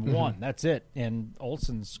 1 and 1. That's it. And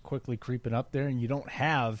Olsen's quickly creeping up there, and you don't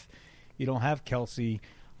have Kelsey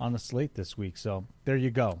on the slate this week. So there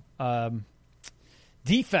you go.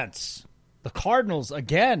 Defense, the Cardinals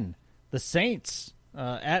again, the Saints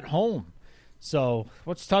at home. So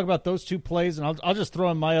let's talk about those 2 plays, and I'll just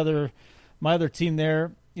throw in my other team.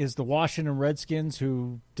 There is the Washington Redskins,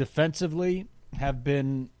 who defensively have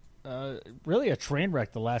been really a train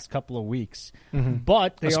wreck the last couple of weeks.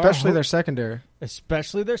 But they especially their secondary.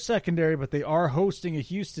 But they are hosting a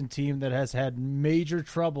Houston team that has had major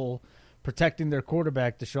trouble protecting their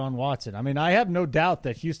quarterback, Deshaun Watson. I mean, I have no doubt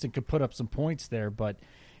that Houston could put up some points there, but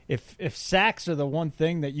if sacks are the one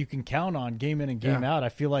thing that you can count on game in and game out, I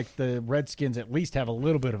feel like the Redskins at least have a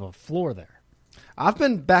little bit of a floor there. I've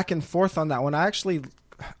been back and forth on that one. I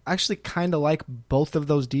actually kind of like both of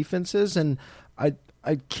those defenses, and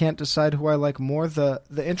I can't decide who I like more. The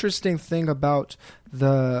interesting thing about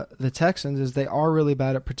the Texans is they are really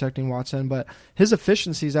bad at protecting Watson, but his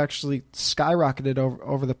efficiency's actually skyrocketed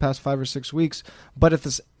over the past 5 or 6 weeks.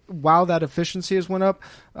 But while that efficiency has went up,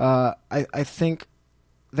 I think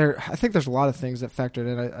there's a lot of things that factored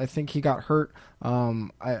in. I think he got hurt.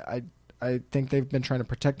 I think they've been trying to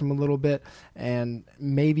protect him a little bit and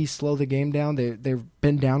maybe slow the game down. They've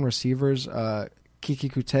been down receivers. Kiki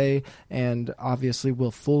Kute and obviously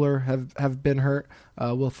Will Fuller have been hurt.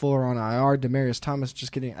 Will Fuller on IR. Demaryius Thomas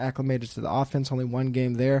just getting acclimated to the offense. Only one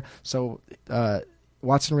game there. So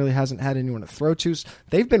Watson really hasn't had anyone to throw to.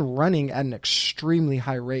 They've been running at an extremely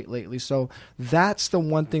high rate lately. So that's the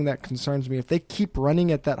one thing that concerns me. If they keep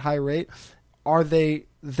running at that high rate, are the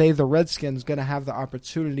Redskins, going to have the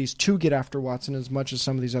opportunities to get after Watson as much as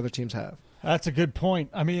some of these other teams have? That's a good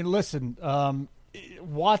point. I mean, listen,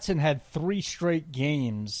 Watson had 3 straight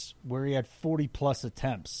games where he had 40-plus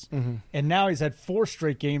attempts. Mm-hmm. And now he's had 4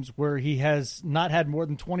 straight games where he has not had more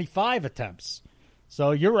than 25 attempts.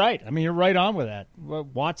 So you're right. I mean, you're right on with that.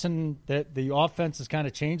 Watson, the offense has kind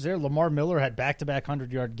of changed there. Lamar Miller had back-to-back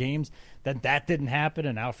 100-yard games. Then that didn't happen,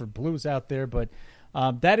 and Alfred Blue's out there. But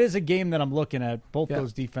that is a game that I'm looking at, both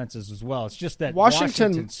those defenses as well. It's just that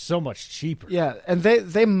Washington's so much cheaper. Yeah, and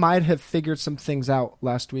they might have figured some things out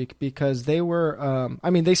last week because they were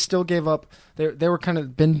they still gave up. They were kind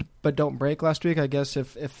of bend but don't break last week. I guess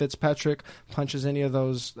if Fitzpatrick punches any of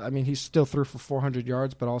those, I mean, he still threw for 400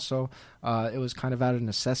 yards, but also it was kind of out of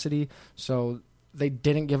necessity. So they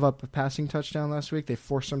didn't give up a passing touchdown last week. They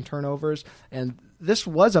forced some turnovers, and this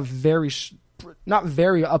was a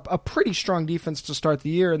pretty strong defense to start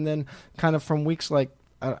the year, and then kind of from weeks I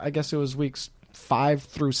guess it was weeks 5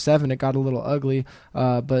 through 7, it got a little ugly.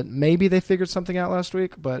 But maybe they figured something out last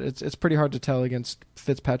week, but it's pretty hard to tell against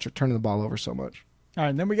Fitzpatrick turning the ball over so much. All right,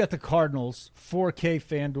 and then we got the Cardinals, 4K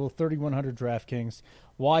FanDuel, 3,100 DraftKings.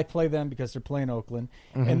 Why play them? Because they're playing Oakland.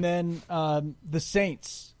 Mm-hmm. And then the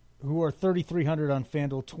Saints, who are 3,300 on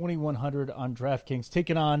FanDuel, 2,100 on DraftKings,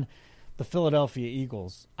 taking on the Philadelphia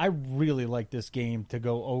Eagles. I really like this game to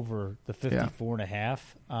go over the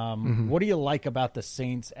 54.5. What do you like about the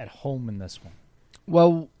Saints at home in this one?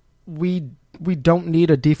 Well, we don't need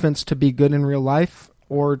a defense to be good in real life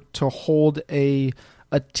or to hold a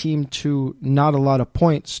team to not a lot of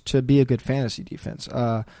points to be a good fantasy defense.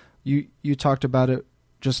 You talked about it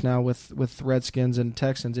just now with Redskins and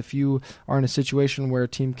Texans. If you are in a situation where a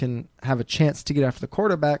team can have a chance to get after the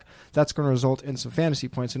quarterback, that's going to result in some fantasy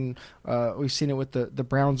points. And we've seen it with the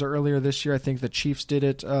Browns earlier this year. I think the Chiefs did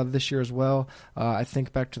it this year as well. I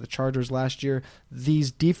think back to the Chargers last year.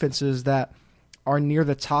 These defenses that are near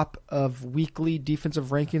the top of weekly defensive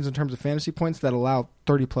rankings in terms of fantasy points that allow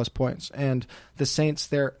 30-plus points. And the Saints,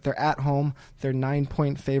 they're at home. They're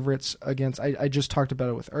 9-point favorites against – I just talked about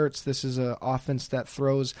it with Ertz. This is an offense that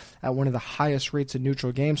throws at one of the highest rates in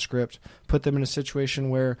neutral game script. Put them in a situation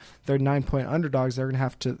where they're 9-point underdogs. They're going to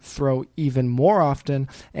have to throw even more often.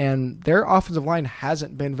 And their offensive line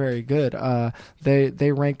hasn't been very good.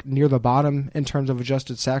 They rank near the bottom in terms of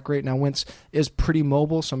adjusted sack rate. Now, Wentz is pretty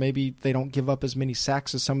mobile, so maybe they don't give up as many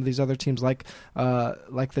sacks as some of these other teams like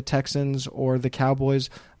the Texans or the Cowboys,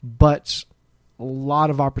 but a lot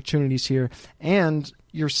of opportunities here, and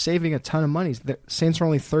you're saving a ton of money. The Saints are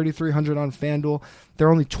only 3,300 on FanDuel. They're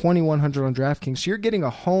only 2,100 on DraftKings. So you're getting a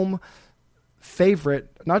home favorite,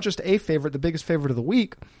 not just a favorite, the biggest favorite of the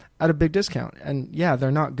week, at a big discount. And yeah,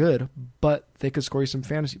 they're not good, but they could score you some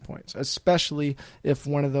fantasy points, especially if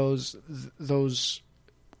one of those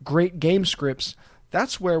great game scripts,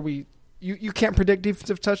 that's where you can't predict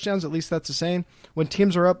defensive touchdowns, at least that's the saying. When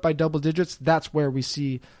teams are up by double digits, that's where we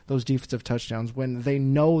see those defensive touchdowns. When they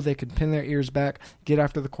know they can pin their ears back, get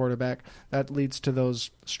after the quarterback, that leads to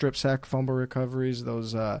those strip sack fumble recoveries,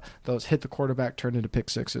 those hit the quarterback turn into pick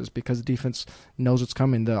sixes because the defense knows what's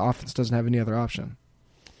coming. The offense doesn't have any other option.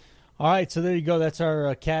 All right, so there you go. That's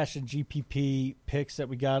our cash and GPP picks that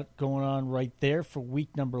we got going on right there for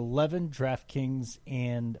week number 11, DraftKings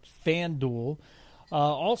and FanDuel.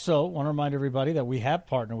 Also, want to remind everybody that we have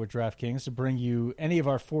partnered with DraftKings to bring you any of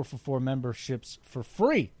our 4for4 memberships for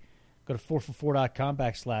free. Go to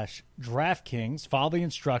 4for4.com/DraftKings. Follow the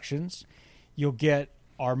instructions. You'll get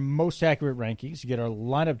our most accurate rankings. You get our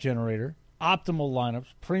lineup generator, optimal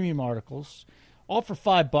lineups, premium articles, all for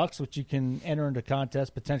 $5, which you can enter into contests,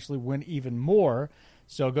 potentially win even more.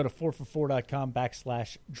 So go to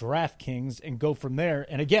 4for4.com/DraftKings and go from there.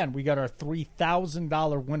 And again, we got our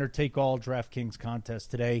 $3,000 winner-take-all DraftKings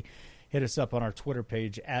contest today. Hit us up on our Twitter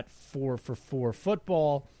page at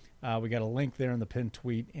 4for4football. We got a link there in the pinned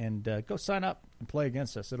tweet, and go sign up and play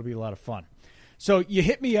against us. It'll be a lot of fun. So you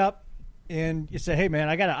hit me up and you say, hey, man,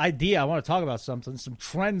 I got an idea. I want to talk about something, some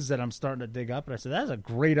trends that I'm starting to dig up. And I said, that's a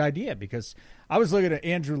great idea, because I was looking at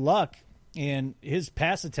Andrew Luck, and his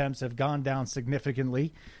pass attempts have gone down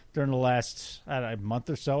significantly during the last month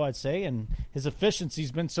or so, I'd say, and his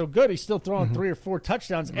efficiency's been so good. He's still throwing 3 or 4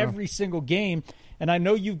 touchdowns every single game. And I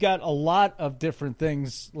know you've got a lot of different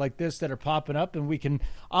things like this that are popping up, and we can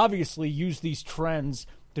obviously use these trends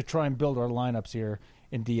to try and build our lineups here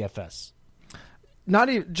in DFS. Not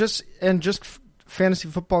even just fantasy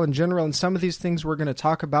football in general, and some of these things we're going to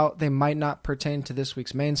talk about, they might not pertain to this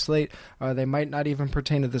week's main slate. They might not even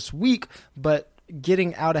pertain to this week, but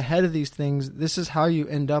getting out ahead of these things, this is how you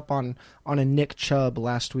end up on a Nick Chubb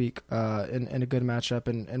last week in a good matchup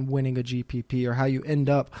and winning a GPP, or how you end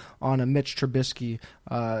up on a Mitch Trubisky.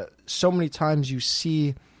 So many times you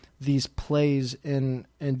see these plays in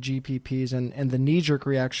GPPs, and the knee-jerk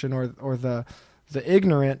reaction or the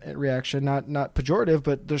ignorant reaction, not pejorative,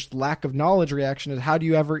 but just lack of knowledge reaction, is how do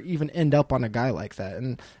you ever even end up on a guy like that?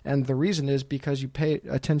 And the reason is because you pay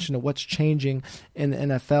attention to what's changing in the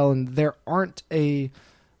NFL, and there aren't a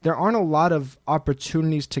lot of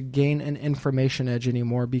opportunities to gain an information edge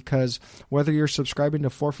anymore, because whether you're subscribing to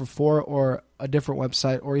 4for4 or a different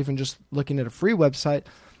website, or even just looking at a free website,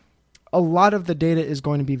 a lot of the data is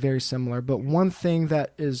going to be very similar. But one thing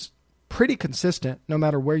that is pretty consistent, no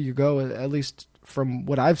matter where you go, at least from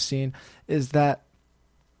what I've seen, is that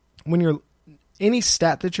when any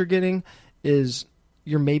stat that you're getting is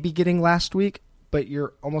you're maybe getting last week, but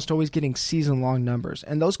you're almost always getting season-long numbers.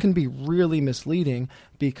 And those can be really misleading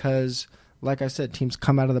because, like I said, teams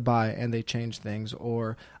come out of the bye and they change things,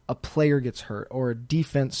 or a player gets hurt, or a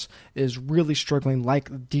defense is really struggling,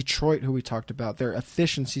 like Detroit, who we talked about. Their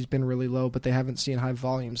efficiency's been really low, but they haven't seen high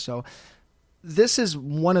volume. So this is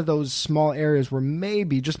one of those small areas where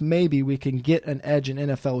maybe, just maybe, we can get an edge in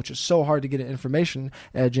NFL, which is so hard to get an information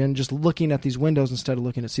edge in, just looking at these windows instead of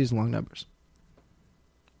looking at season-long numbers.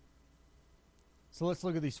 So let's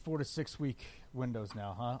look at these 4 to 6 week windows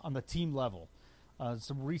now, on the team level.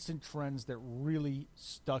 Some recent trends that really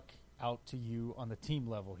stuck out to you on the team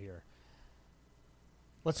level here.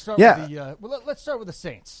 Let's start let's start with the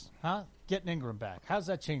Saints, Getting Ingram back. How's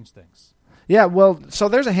that change things? Yeah, well, so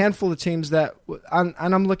there's a handful of teams that, and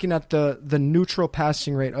I'm looking at the neutral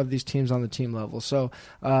passing rate of these teams on the team level. So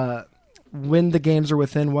when the games are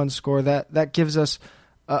within one score, that gives us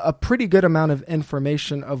a pretty good amount of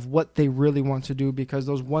information of what they really want to do, because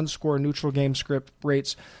those one-score neutral game script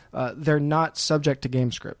rates, they're not subject to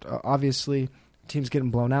game script. Obviously, teams getting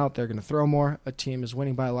blown out, they're going to throw more. A team is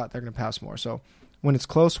winning by a lot, they're going to pass more. So when it's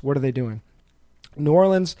close, what are they doing? New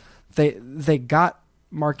Orleans, they got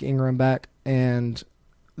Mark Ingram back, and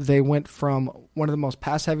they went from one of the most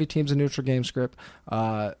pass-heavy teams in neutral game script,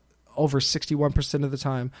 over 61% of the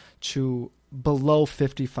time, to below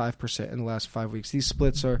 55% in the last 5 weeks. These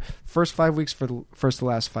splits are first 5 weeks for the first to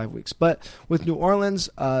last 5 weeks. But with New Orleans,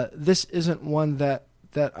 this isn't one that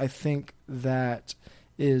I think that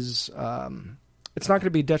is it's not going to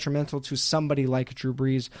be detrimental to somebody like Drew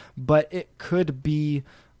Brees, but it could be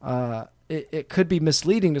it could be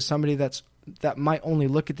misleading to somebody that might only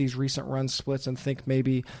look at these recent run splits and think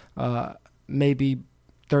maybe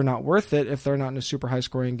they're not worth it if they're not in a super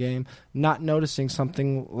high-scoring game, not noticing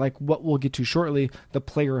something like what we'll get to shortly, the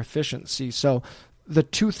player efficiency. So the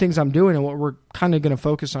two things I'm doing, and what we're kind of going to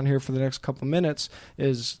focus on here for the next couple minutes,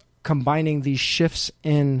 is combining these shifts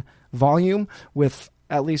in volume with,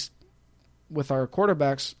 at least with our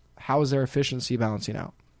quarterbacks, how is their efficiency balancing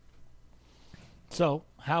out? So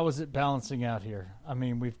how is it balancing out here? I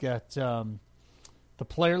mean, we've got the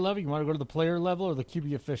player level. You want to go to the player level or the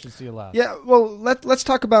QB efficiency allowed? Yeah, well, let's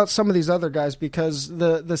talk about some of these other guys, because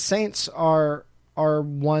the Saints are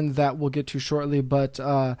one that we'll get to shortly, but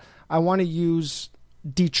I want to use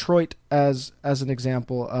Detroit as an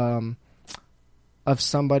example of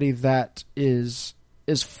somebody that is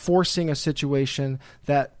forcing a situation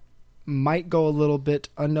that might go a little bit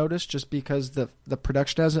unnoticed just because the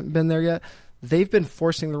production hasn't been there yet. They've been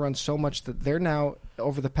forcing the run so much that they're now,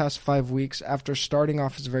 over the past 5 weeks, after starting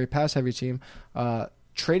off as a very pass-heavy team,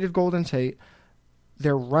 traded Golden Tate.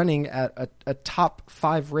 They're running at a top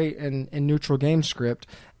 5 rate in neutral game script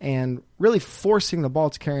and really forcing the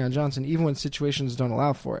ball to Kerryon Johnson even when situations don't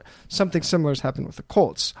allow for it. Something similar has happened with the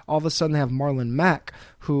Colts. All of a sudden they have Marlon Mack,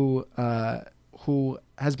 who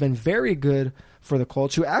has been very good for the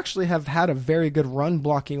Colts, who actually have had a very good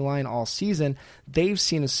run-blocking line all season. They've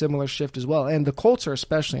seen a similar shift as well. And the Colts are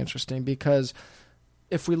especially interesting because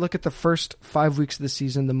if we look at the first 5 weeks of the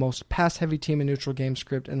season, the most pass-heavy team in neutral game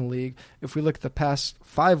script in the league. If we look at the past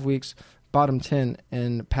 5 weeks, bottom 10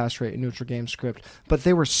 in pass rate and neutral game script. But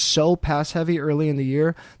they were so pass heavy early in the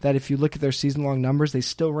year that if you look at their season-long numbers, they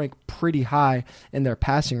still rank pretty high in their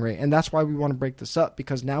passing rate. And that's why we want to break this up,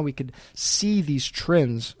 because now we could see these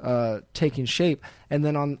trends taking shape. And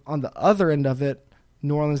then on the other end of it,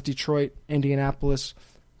 New Orleans, Detroit, Indianapolis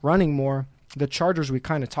running more. The Chargers we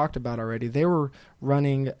kind of talked about already. They were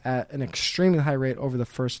running at an extremely high rate over the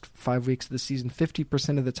first 5 weeks of the season,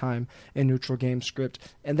 50% of the time in neutral game script.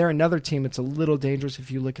 And they're another team that's a little dangerous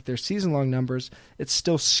if you look at their season-long numbers. It's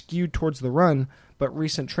still skewed towards the run, but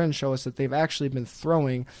recent trends show us that they've actually been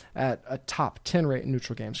throwing at a top 10 rate in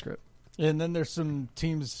neutral game script. And then there's some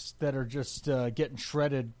teams that are just getting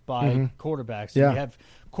shredded by quarterbacks. Yeah. You have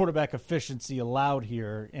quarterback efficiency allowed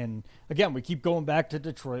here. And, again, we keep going back to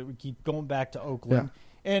Detroit. We keep going back to Oakland.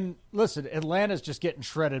 Yeah. And, listen, Atlanta's just getting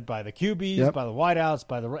shredded by the QBs, by the wideouts,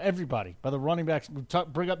 by everybody, by the running backs. We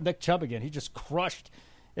bring up Nick Chubb again. He just crushed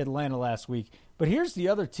Atlanta last week. But here's the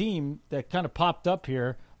other team that kind of popped up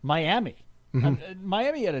here, Miami.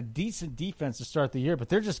 Miami had a decent defense to start the year, but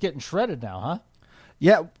they're just getting shredded now, huh?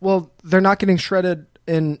 Yeah, well, they're not getting shredded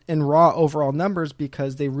in raw overall numbers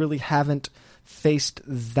because they really haven't faced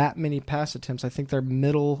that many pass attempts. I think they're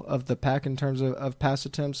middle of the pack in terms of pass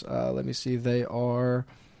attempts. Let me see. They're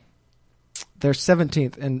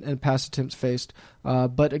 17th in pass attempts faced.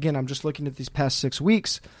 But again, I'm just looking at these past 6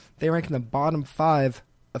 weeks. They rank in the bottom 5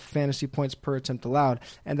 of fantasy points per attempt allowed.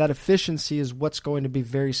 And that efficiency is what's going to be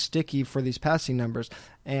very sticky for these passing numbers.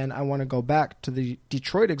 And I want to go back to the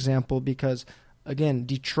Detroit example because, again,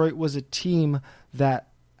 Detroit was a team that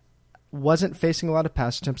wasn't facing a lot of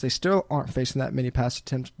pass attempts. They still aren't facing that many pass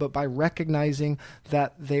attempts, but by recognizing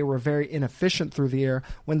that they were very inefficient through the air,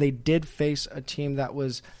 when they did face a team that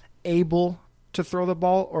was able to throw the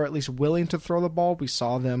ball, or at least willing to throw the ball, we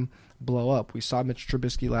saw them blow up. We saw Mitch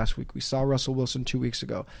Trubisky last week. We saw Russell Wilson 2 weeks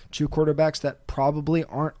ago. Two quarterbacks that probably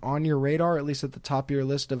aren't on your radar, at least at the top of your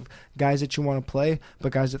list of guys that you want to play,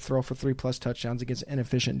 but guys that throw for 3+ touchdowns against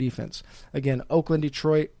inefficient defense. Again, Oakland,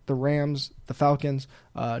 Detroit, the Rams, the Falcons,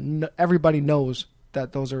 everybody knows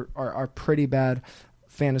that those are pretty bad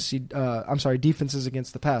defenses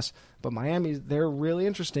against the pass. But Miami, they're really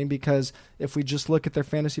interesting because if we just look at their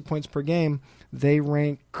fantasy points per game, they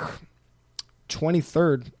rank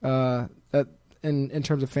 23rd in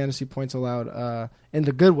terms of fantasy points allowed in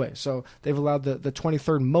the good way. So they've allowed the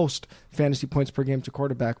 23rd most fantasy points per game to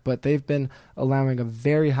quarterback, but they've been allowing a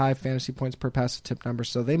very high fantasy points per pass attempt number.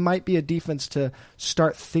 So they might be a defense to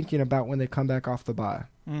start thinking about when they come back off the bye.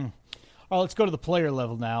 All right, let's go to the player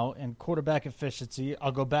level now and quarterback efficiency.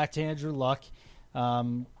 I'll go back to Andrew Luck.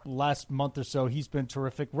 Last month or so, he's been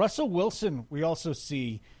terrific. Russell Wilson, we also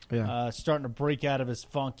see starting to break out of his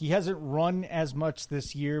funk. He hasn't run as much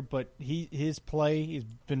this year, but his play has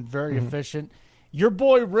been very efficient. Your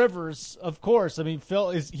boy Rivers, of course. I mean, Phil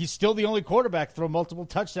he's still the only quarterback to throw multiple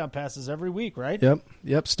touchdown passes every week, right?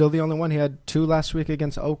 Yep. Still the only one. He had 2 last week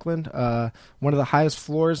against Oakland. One of the highest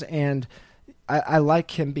floors, and I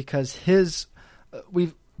like him because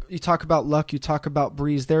you talk about Luck, you talk about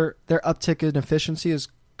Breeze. Their uptick in efficiency has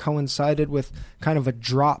coincided with kind of a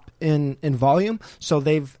drop in volume. So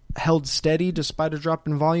they've held steady despite a drop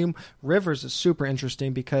in volume. Rivers is super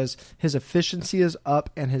interesting because his efficiency is up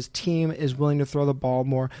and his team is willing to throw the ball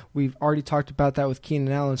more. We've already talked about that with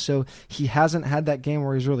Keenan Allen. So he hasn't had that game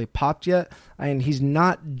where he's really popped yet. And he's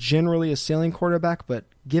not generally a ceiling quarterback, but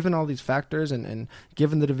given all these factors and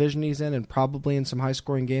given the division he's in and probably in some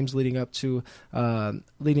high-scoring games leading up to the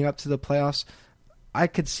playoffs, I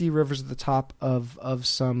could see Rivers at the top of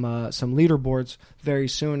some leaderboards very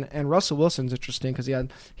soon. And Russell Wilson's interesting because he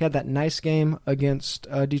had that nice game against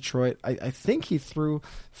Detroit. I think he threw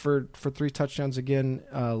for 3 touchdowns again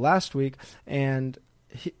last week, and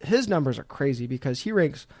his numbers are crazy because he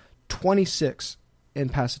ranks 26 in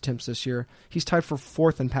pass attempts this year. He's tied for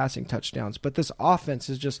 4th in passing touchdowns. But this offense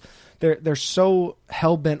is just they're so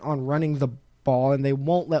hell-bent on running the ball, and they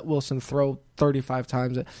won't let Wilson throw 35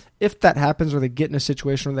 times. If that happens or they get in a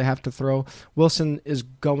situation where they have to throw, Wilson is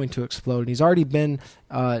going to explode. And he's already been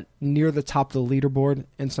near the top of the leaderboard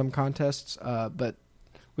in some contests. But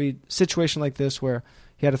situation like this where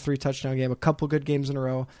he had a 3-touchdown game, a couple good games in a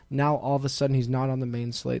row. Now all of a sudden he's not on the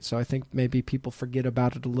main slate. So I think maybe people forget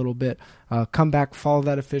about it a little bit. Come back, follow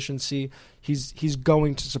that efficiency. He's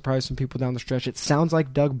going to surprise some people down the stretch. It sounds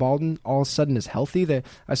like Doug Baldwin all of a sudden is healthy.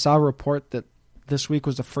 I saw a report that this week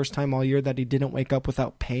was the first time all year that he didn't wake up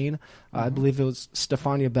without pain. I believe it was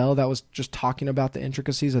Stephania Bell that was just talking about the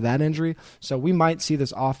intricacies of that injury. So we might see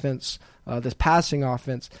this offense, this passing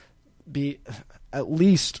offense, be at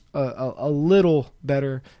least a little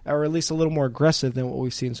better, or at least a little more aggressive than what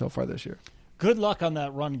we've seen so far this year. Good luck on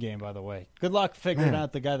that run game, by the way. Good luck figuring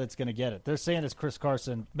out the guy that's going to get it. They're saying it's Chris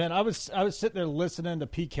Carson. Man, I was sitting there listening to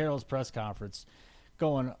Pete Carroll's press conference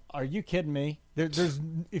going, are you kidding me? There's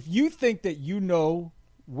if you think that you know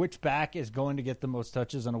which back is going to get the most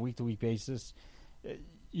touches on a week-to-week basis,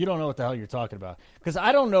 you don't know what the hell you're talking about. Because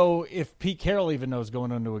I don't know if Pete Carroll even knows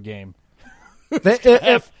going into a game.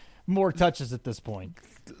 Have more touches at this point.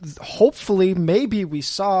 Hopefully, maybe we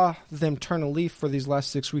saw them turn a leaf for these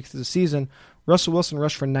last 6 weeks of the season. Russell Wilson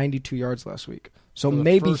rushed for 92 yards last week. So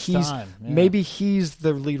maybe he's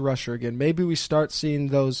the lead rusher again. Maybe we start seeing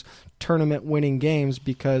those tournament-winning games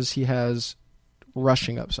because he has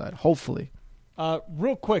rushing upside, hopefully.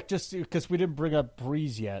 Real quick, just because we didn't bring up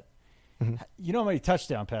Breeze yet, you know how many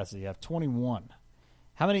touchdown passes you have? 21.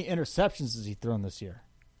 How many interceptions has he thrown this year?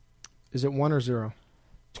 Is it 1 or 0?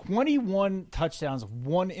 21 touchdowns,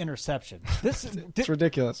 1 interception. It's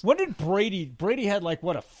ridiculous. When did Brady had like,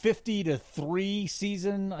 what, a 50-3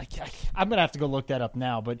 season? I'm going to have to go look that up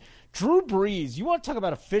now. But Drew Brees, you want to talk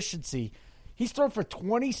about efficiency. He's thrown for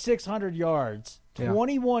 2,600 yards,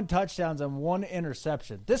 21 touchdowns, and 1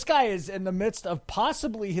 interception. This guy is in the midst of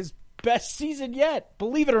possibly his best season yet,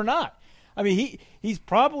 believe it or not. I mean, he's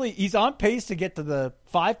on pace to get to the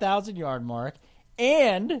 5,000-yard mark.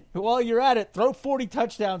 And while you're at it, throw 40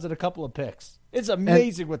 touchdowns and a couple of picks. It's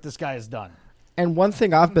amazing what this guy has done. And one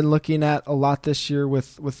thing I've been looking at a lot this year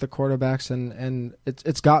with the quarterbacks, and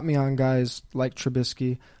it's got me on guys like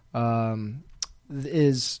Trubisky,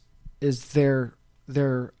 is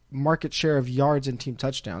their market share of yards and team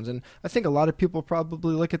touchdowns. And I think a lot of people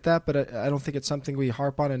probably look at that, but I don't think it's something we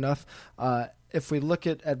harp on enough. If we look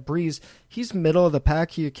at Breeze, he's middle of the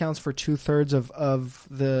pack. He accounts for 2/3 of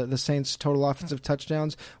the Saints' total offensive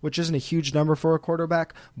touchdowns, which isn't a huge number for a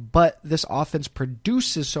quarterback. But this offense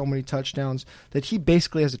produces so many touchdowns that he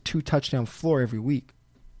basically has a 2-touchdown floor every week.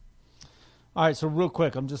 All right, so real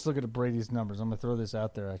quick, I'm just looking at Brady's numbers. I'm going to throw this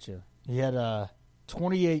out there at you. He had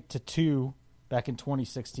 28-2 back in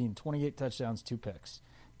 2016, 28 touchdowns, 2 picks.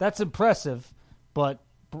 That's impressive, but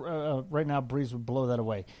right now Breeze would blow that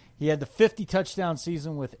away. He had the 50-touchdown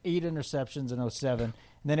season with 8 interceptions in 2007, and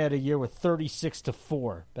then had a year with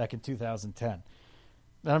 36-4 back in 2010.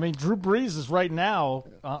 I mean, Drew Brees is right now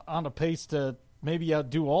on a pace to maybe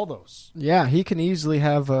outdo all those. Yeah, he can easily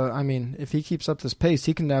have if he keeps up this pace,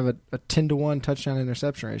 he can have a 10-1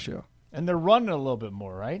 touchdown-interception ratio. And they're running a little bit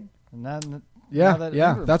more, right? And then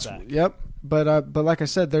that's back. Yep. But like I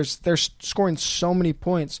said, they're scoring so many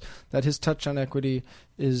points that his touchdown equity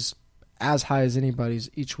is as high as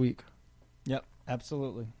anybody's each week. Yep,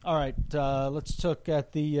 absolutely. All right, let's look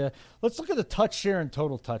at the touch share and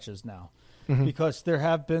total touches now, because there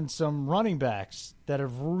have been some running backs that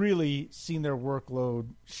have really seen their workload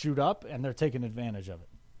shoot up, and they're taking advantage of it.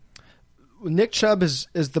 Nick Chubb is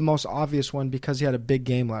the most obvious one because he had a big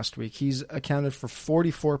game last week. He's accounted for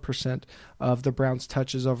 44% of the Browns'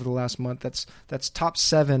 touches over the last month. That's top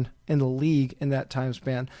 7 in the league in that time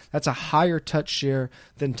span. That's a higher touch share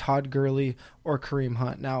than Todd Gurley or Kareem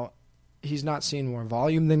Hunt. Now, he's not seeing more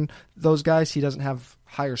volume than those guys. He doesn't have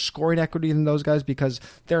higher scoring equity than those guys because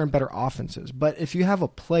they're in better offenses. But if you have a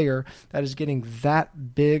player that is getting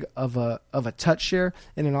that big of a touch share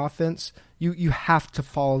in an offense, you have to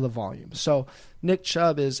follow the volume. So Nick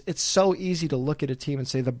Chubb it's so easy to look at a team and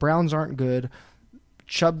say the Browns aren't good,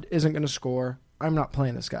 Chubb isn't going to score, I'm not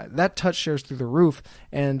playing this guy. That touch share is through the roof,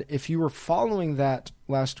 and if you were following that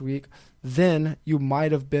last week, then you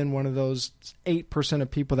might have been one of those 8% of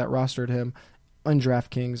people that rostered him on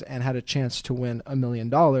DraftKings and had a chance to win $1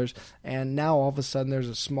 million. And now all of a sudden there's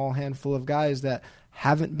a small handful of guys that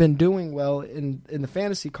haven't been doing well in the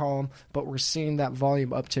fantasy column, but we're seeing that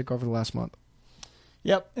volume uptick over the last month.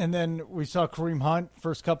 Yep, and then we saw Kareem Hunt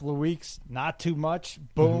first couple of weeks, not too much.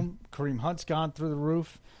 Boom, Kareem Hunt's gone through the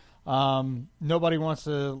roof. Nobody wants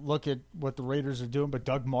to look at what the Raiders are doing, but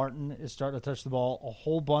Doug Martin is starting to touch the ball a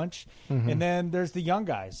whole bunch. And then there's the young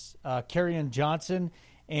guys, Kerryon Johnson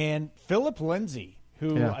and Phillip Lindsay,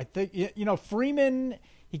 who I think, Freeman,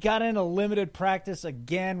 he got in a limited practice.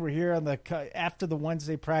 Again, we're here on after the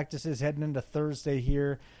Wednesday practices, heading into Thursday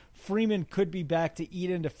here. Freeman could be back to eat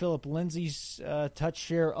into Phillip Lindsay's touch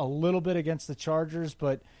share a little bit against the Chargers,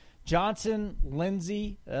 but Johnson,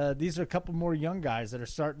 Lindsay, these are a couple more young guys that are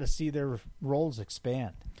starting to see their roles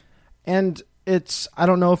expand. And I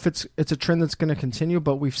don't know if it's a trend that's going to continue,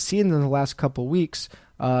 but we've seen in the last couple weeks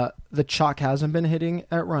the chalk hasn't been hitting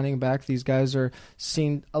at running back. These guys are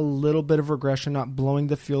seeing a little bit of regression, not blowing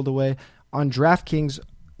the field away. On DraftKings,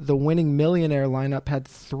 the winning millionaire lineup had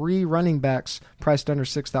 3 running backs priced under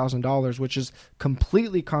 $6,000, which is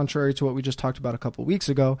completely contrary to what we just talked about a couple weeks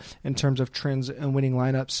ago in terms of trends and winning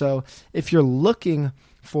lineups. So if you're looking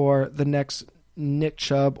for the next Nick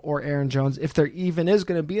Chubb or Aaron Jones, if there even is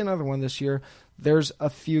going to be another one this year, there's a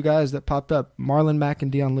few guys that popped up. Marlon Mack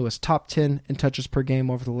and Deion Lewis, top 10 in touches per game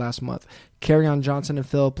over the last month. Kerryon Johnson and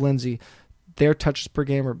Phillip Lindsay, their touches per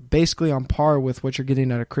game are basically on par with what you're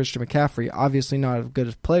getting out of Christian McCaffrey. Obviously not as good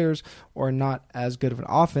as players or not as good of an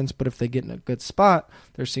offense, but if they get in a good spot,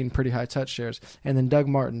 they're seeing pretty high touch shares. And then Doug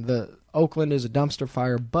Martin, the Oakland is a dumpster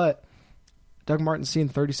fire, but Doug Martin's seen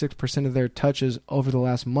 36% of their touches over the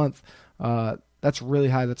last month. That's really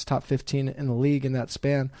high. That's top 15 in the league in that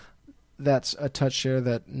span. That's a touch share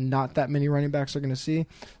that not that many running backs are going to see.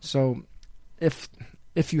 So if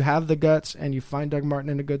you have the guts and you find Doug Martin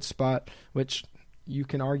in a good spot, which you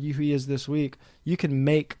can argue he is this week, you can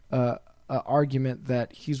make an argument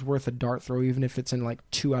that he's worth a dart throw even if it's in like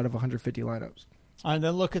 2 out of 150 lineups. And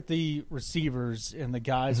then look at the receivers and the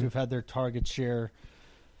guys who've had their target share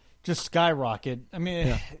just skyrocket. I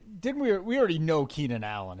mean, didn't we already know Keenan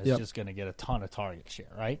Allen is just going to get a ton of target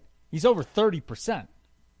share, right? He's over 30%.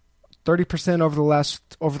 30%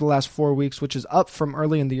 over the last 4 weeks, which is up from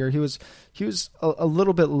early in the year. He was a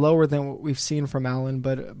little bit lower than what we've seen from Allen,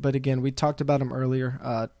 but again, we talked about him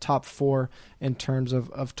earlier, top 4 in terms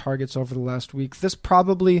of targets over the last week. This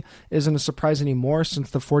probably isn't a surprise anymore since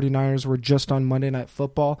the 49ers were just on Monday Night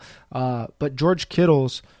Football, but George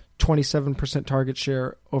Kittle's 27% target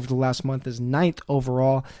share over the last month is 9th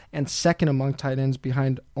overall and 2nd among tight ends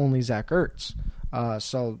behind only Zach Ertz.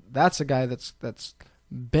 So that's a guy that's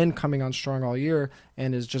been coming on strong all year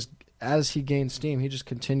and is just, as he gains steam, he just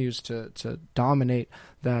continues to dominate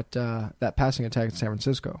that passing attack in San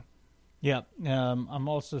Francisco. Yeah, I'm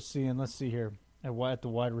also seeing, let's see here, at the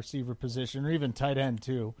wide receiver position, or even tight end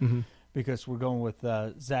too, because we're going with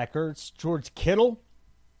Zach Ertz, George Kittle.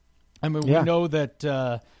 I mean, we know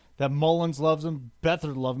that that Mullins loves him,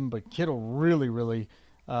 Beathard loves him, but Kittle really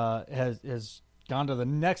has gone to the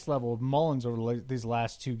next level with Mullins over these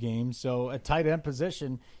last 2 games. So at tight end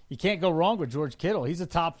position, you can't go wrong with George Kittle. He's a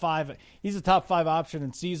top 5 option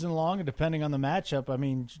in season long, and depending on the matchup, I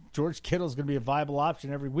mean, George Kittle's going to be a viable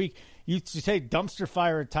option every week. You say dumpster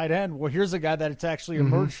fire at tight end. Well, here's a guy that's actually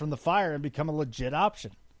emerged from the fire and become a legit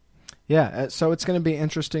option. Yeah, so it's going to be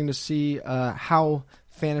interesting to see how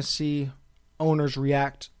fantasy owners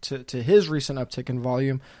react to his recent uptick in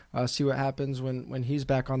volume, see what happens when he's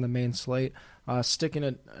back on the main slate. Sticking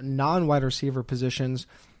at non-wide receiver positions,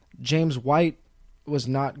 James White was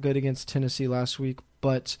not good against Tennessee last week,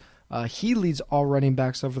 but he leads all running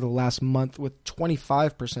backs over the last month with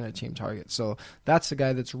 25% of team targets. So that's a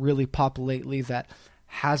guy that's really popped lately that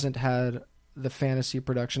hasn't had the fantasy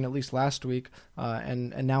production, at least last week,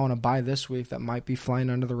 and now on a bye this week that might be flying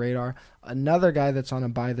under the radar. Another guy that's on a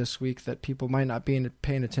bye this week that people might not be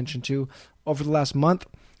paying attention to, over the last month,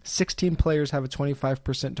 16 players have a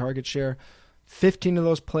 25% target share. 15 of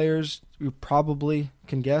those players, you probably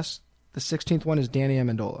can guess, the 16th one is Danny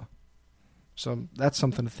Amendola. So that's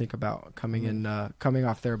something to think about coming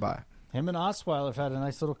off their bye. Him and Osweiler have had a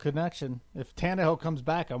nice little connection. If Tannehill comes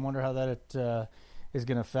back, I wonder how that is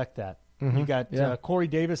going to affect that. You got Corey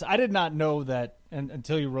Davis. I did not know that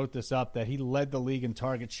until you wrote this up that he led the league in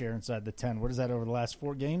target share inside the 10. What is that over the last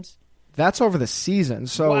 4 games? That's over the season.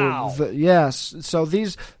 So wow. Yes. So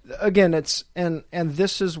these again, it's and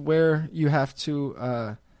this is where you have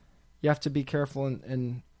to be careful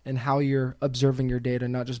in how you're observing your data,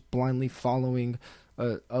 not just blindly following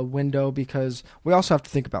a window, because we also have to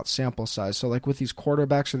think about sample size. So like with these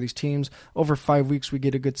quarterbacks or these teams, over 5 weeks we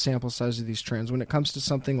get a good sample size of these trends. When it comes to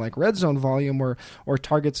something like red zone volume or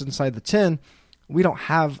targets inside the 10, we don't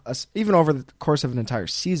have, even over the course of an entire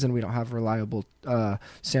season, we don't have reliable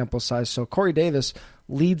sample size. So Corey Davis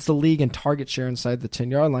leads the league in target share inside the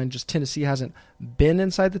 10-yard line. Just Tennessee hasn't been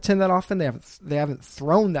inside the 10 that often. They haven't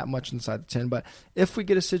thrown that much inside the 10. But if we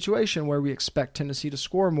get a situation where we expect Tennessee to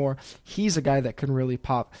score more, he's a guy that can really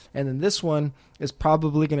pop. And then this one is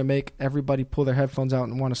probably going to make everybody pull their headphones out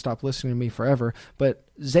and want to stop listening to me forever. But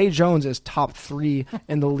Zay Jones is top 3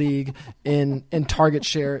 in the league in target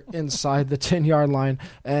share inside the 10-yard line.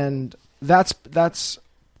 And that's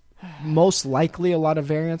most likely a lot of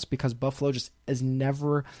variance because Buffalo just is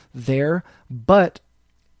never there. But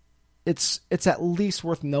it's at least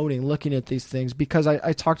worth noting looking at these things, because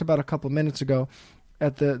I talked about a couple minutes ago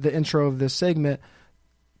at the intro of this segment.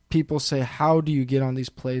 People say, how do you get on these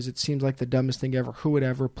plays? It seems like the dumbest thing ever. Who would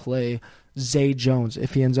ever play Zay Jones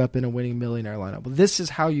if he ends up in a winning millionaire lineup? Well, this is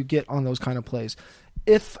how you get on those kind of plays.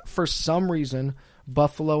 If for some reason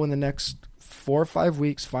Buffalo in the next 4 or 5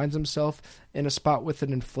 weeks, finds himself in a spot with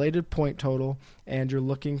an inflated point total, and you're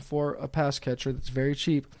looking for a pass catcher that's very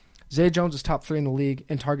cheap, Zay Jones is top 3 in the league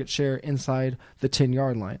in target share inside the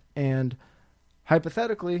 10-yard line. And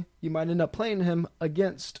hypothetically, you might end up playing him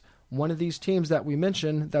against one of these teams that we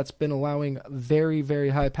mentioned that's been allowing very, very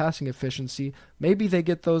high passing efficiency. Maybe they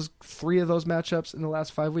get those 3 of those matchups in the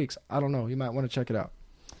last 5 weeks. I don't know. You might want to check it out.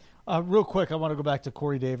 Real quick, I want to go back to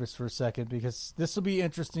Corey Davis for a second because this will be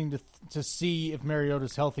interesting to see if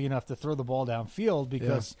Mariota's healthy enough to throw the ball downfield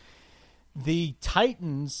because the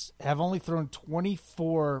Titans have only thrown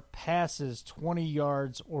 24 passes 20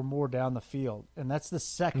 yards or more down the field, and that's the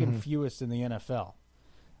second fewest in the NFL.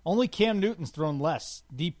 Only Cam Newton's thrown less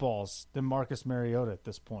deep balls than Marcus Mariota at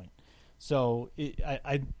this point. So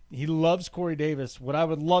he loves Corey Davis. What I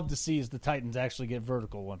would love to see is the Titans actually get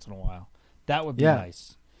vertical once in a while. That would be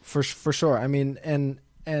nice. For sure. I mean,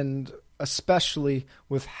 and especially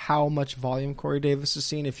with how much volume Corey Davis has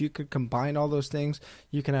seen, if you could combine all those things,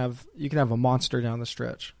 you can have a monster down the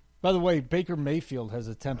stretch. By the way, Baker Mayfield has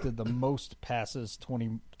attempted the most passes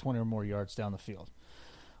 20 or more yards down the field.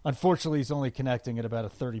 Unfortunately, he's only connecting at about a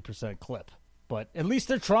 30% clip. But at least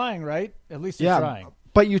they're trying, right? At least they're trying.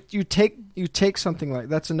 But you take something like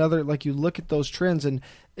that's another, like you look at those trends, and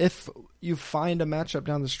if you find a matchup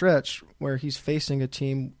down the stretch where he's facing a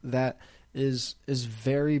team that is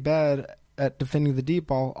very bad at defending the deep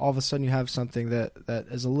ball, all of a sudden you have something that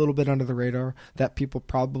is a little bit under the radar that people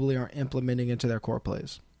probably aren't implementing into their core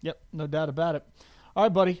plays. Yep, no doubt about it. All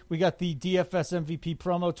right, buddy, we got the DFS MVP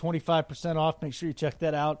promo, 25% off. Make sure you check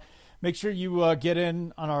that out. Make sure you get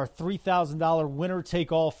in on our $3,000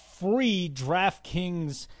 winner-take-all free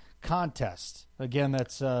DraftKings contest. Again,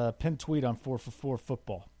 that's a pinned tweet on 4for4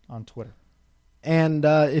 Football on Twitter. And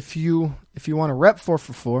if you want to rep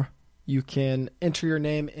 4for4, you can enter your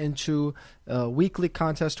name into a weekly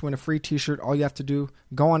contest to win a free T-shirt. All you have to do,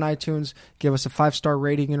 go on iTunes, give us a 5-star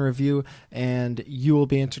rating and review, and you will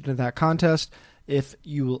be entered into that contest. If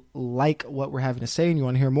you like what we're having to say and you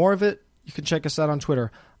want to hear more of it, you can check us out on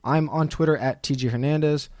Twitter. I'm on Twitter at TG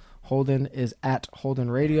Hernandez. Holden is at Holden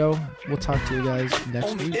Radio. We'll talk to you guys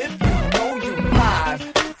next week. If you know you live,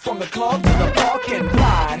 from the club to the park and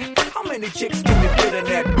ride, how many chicks can you fit in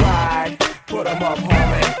that ride? Put them up,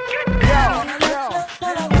 homie.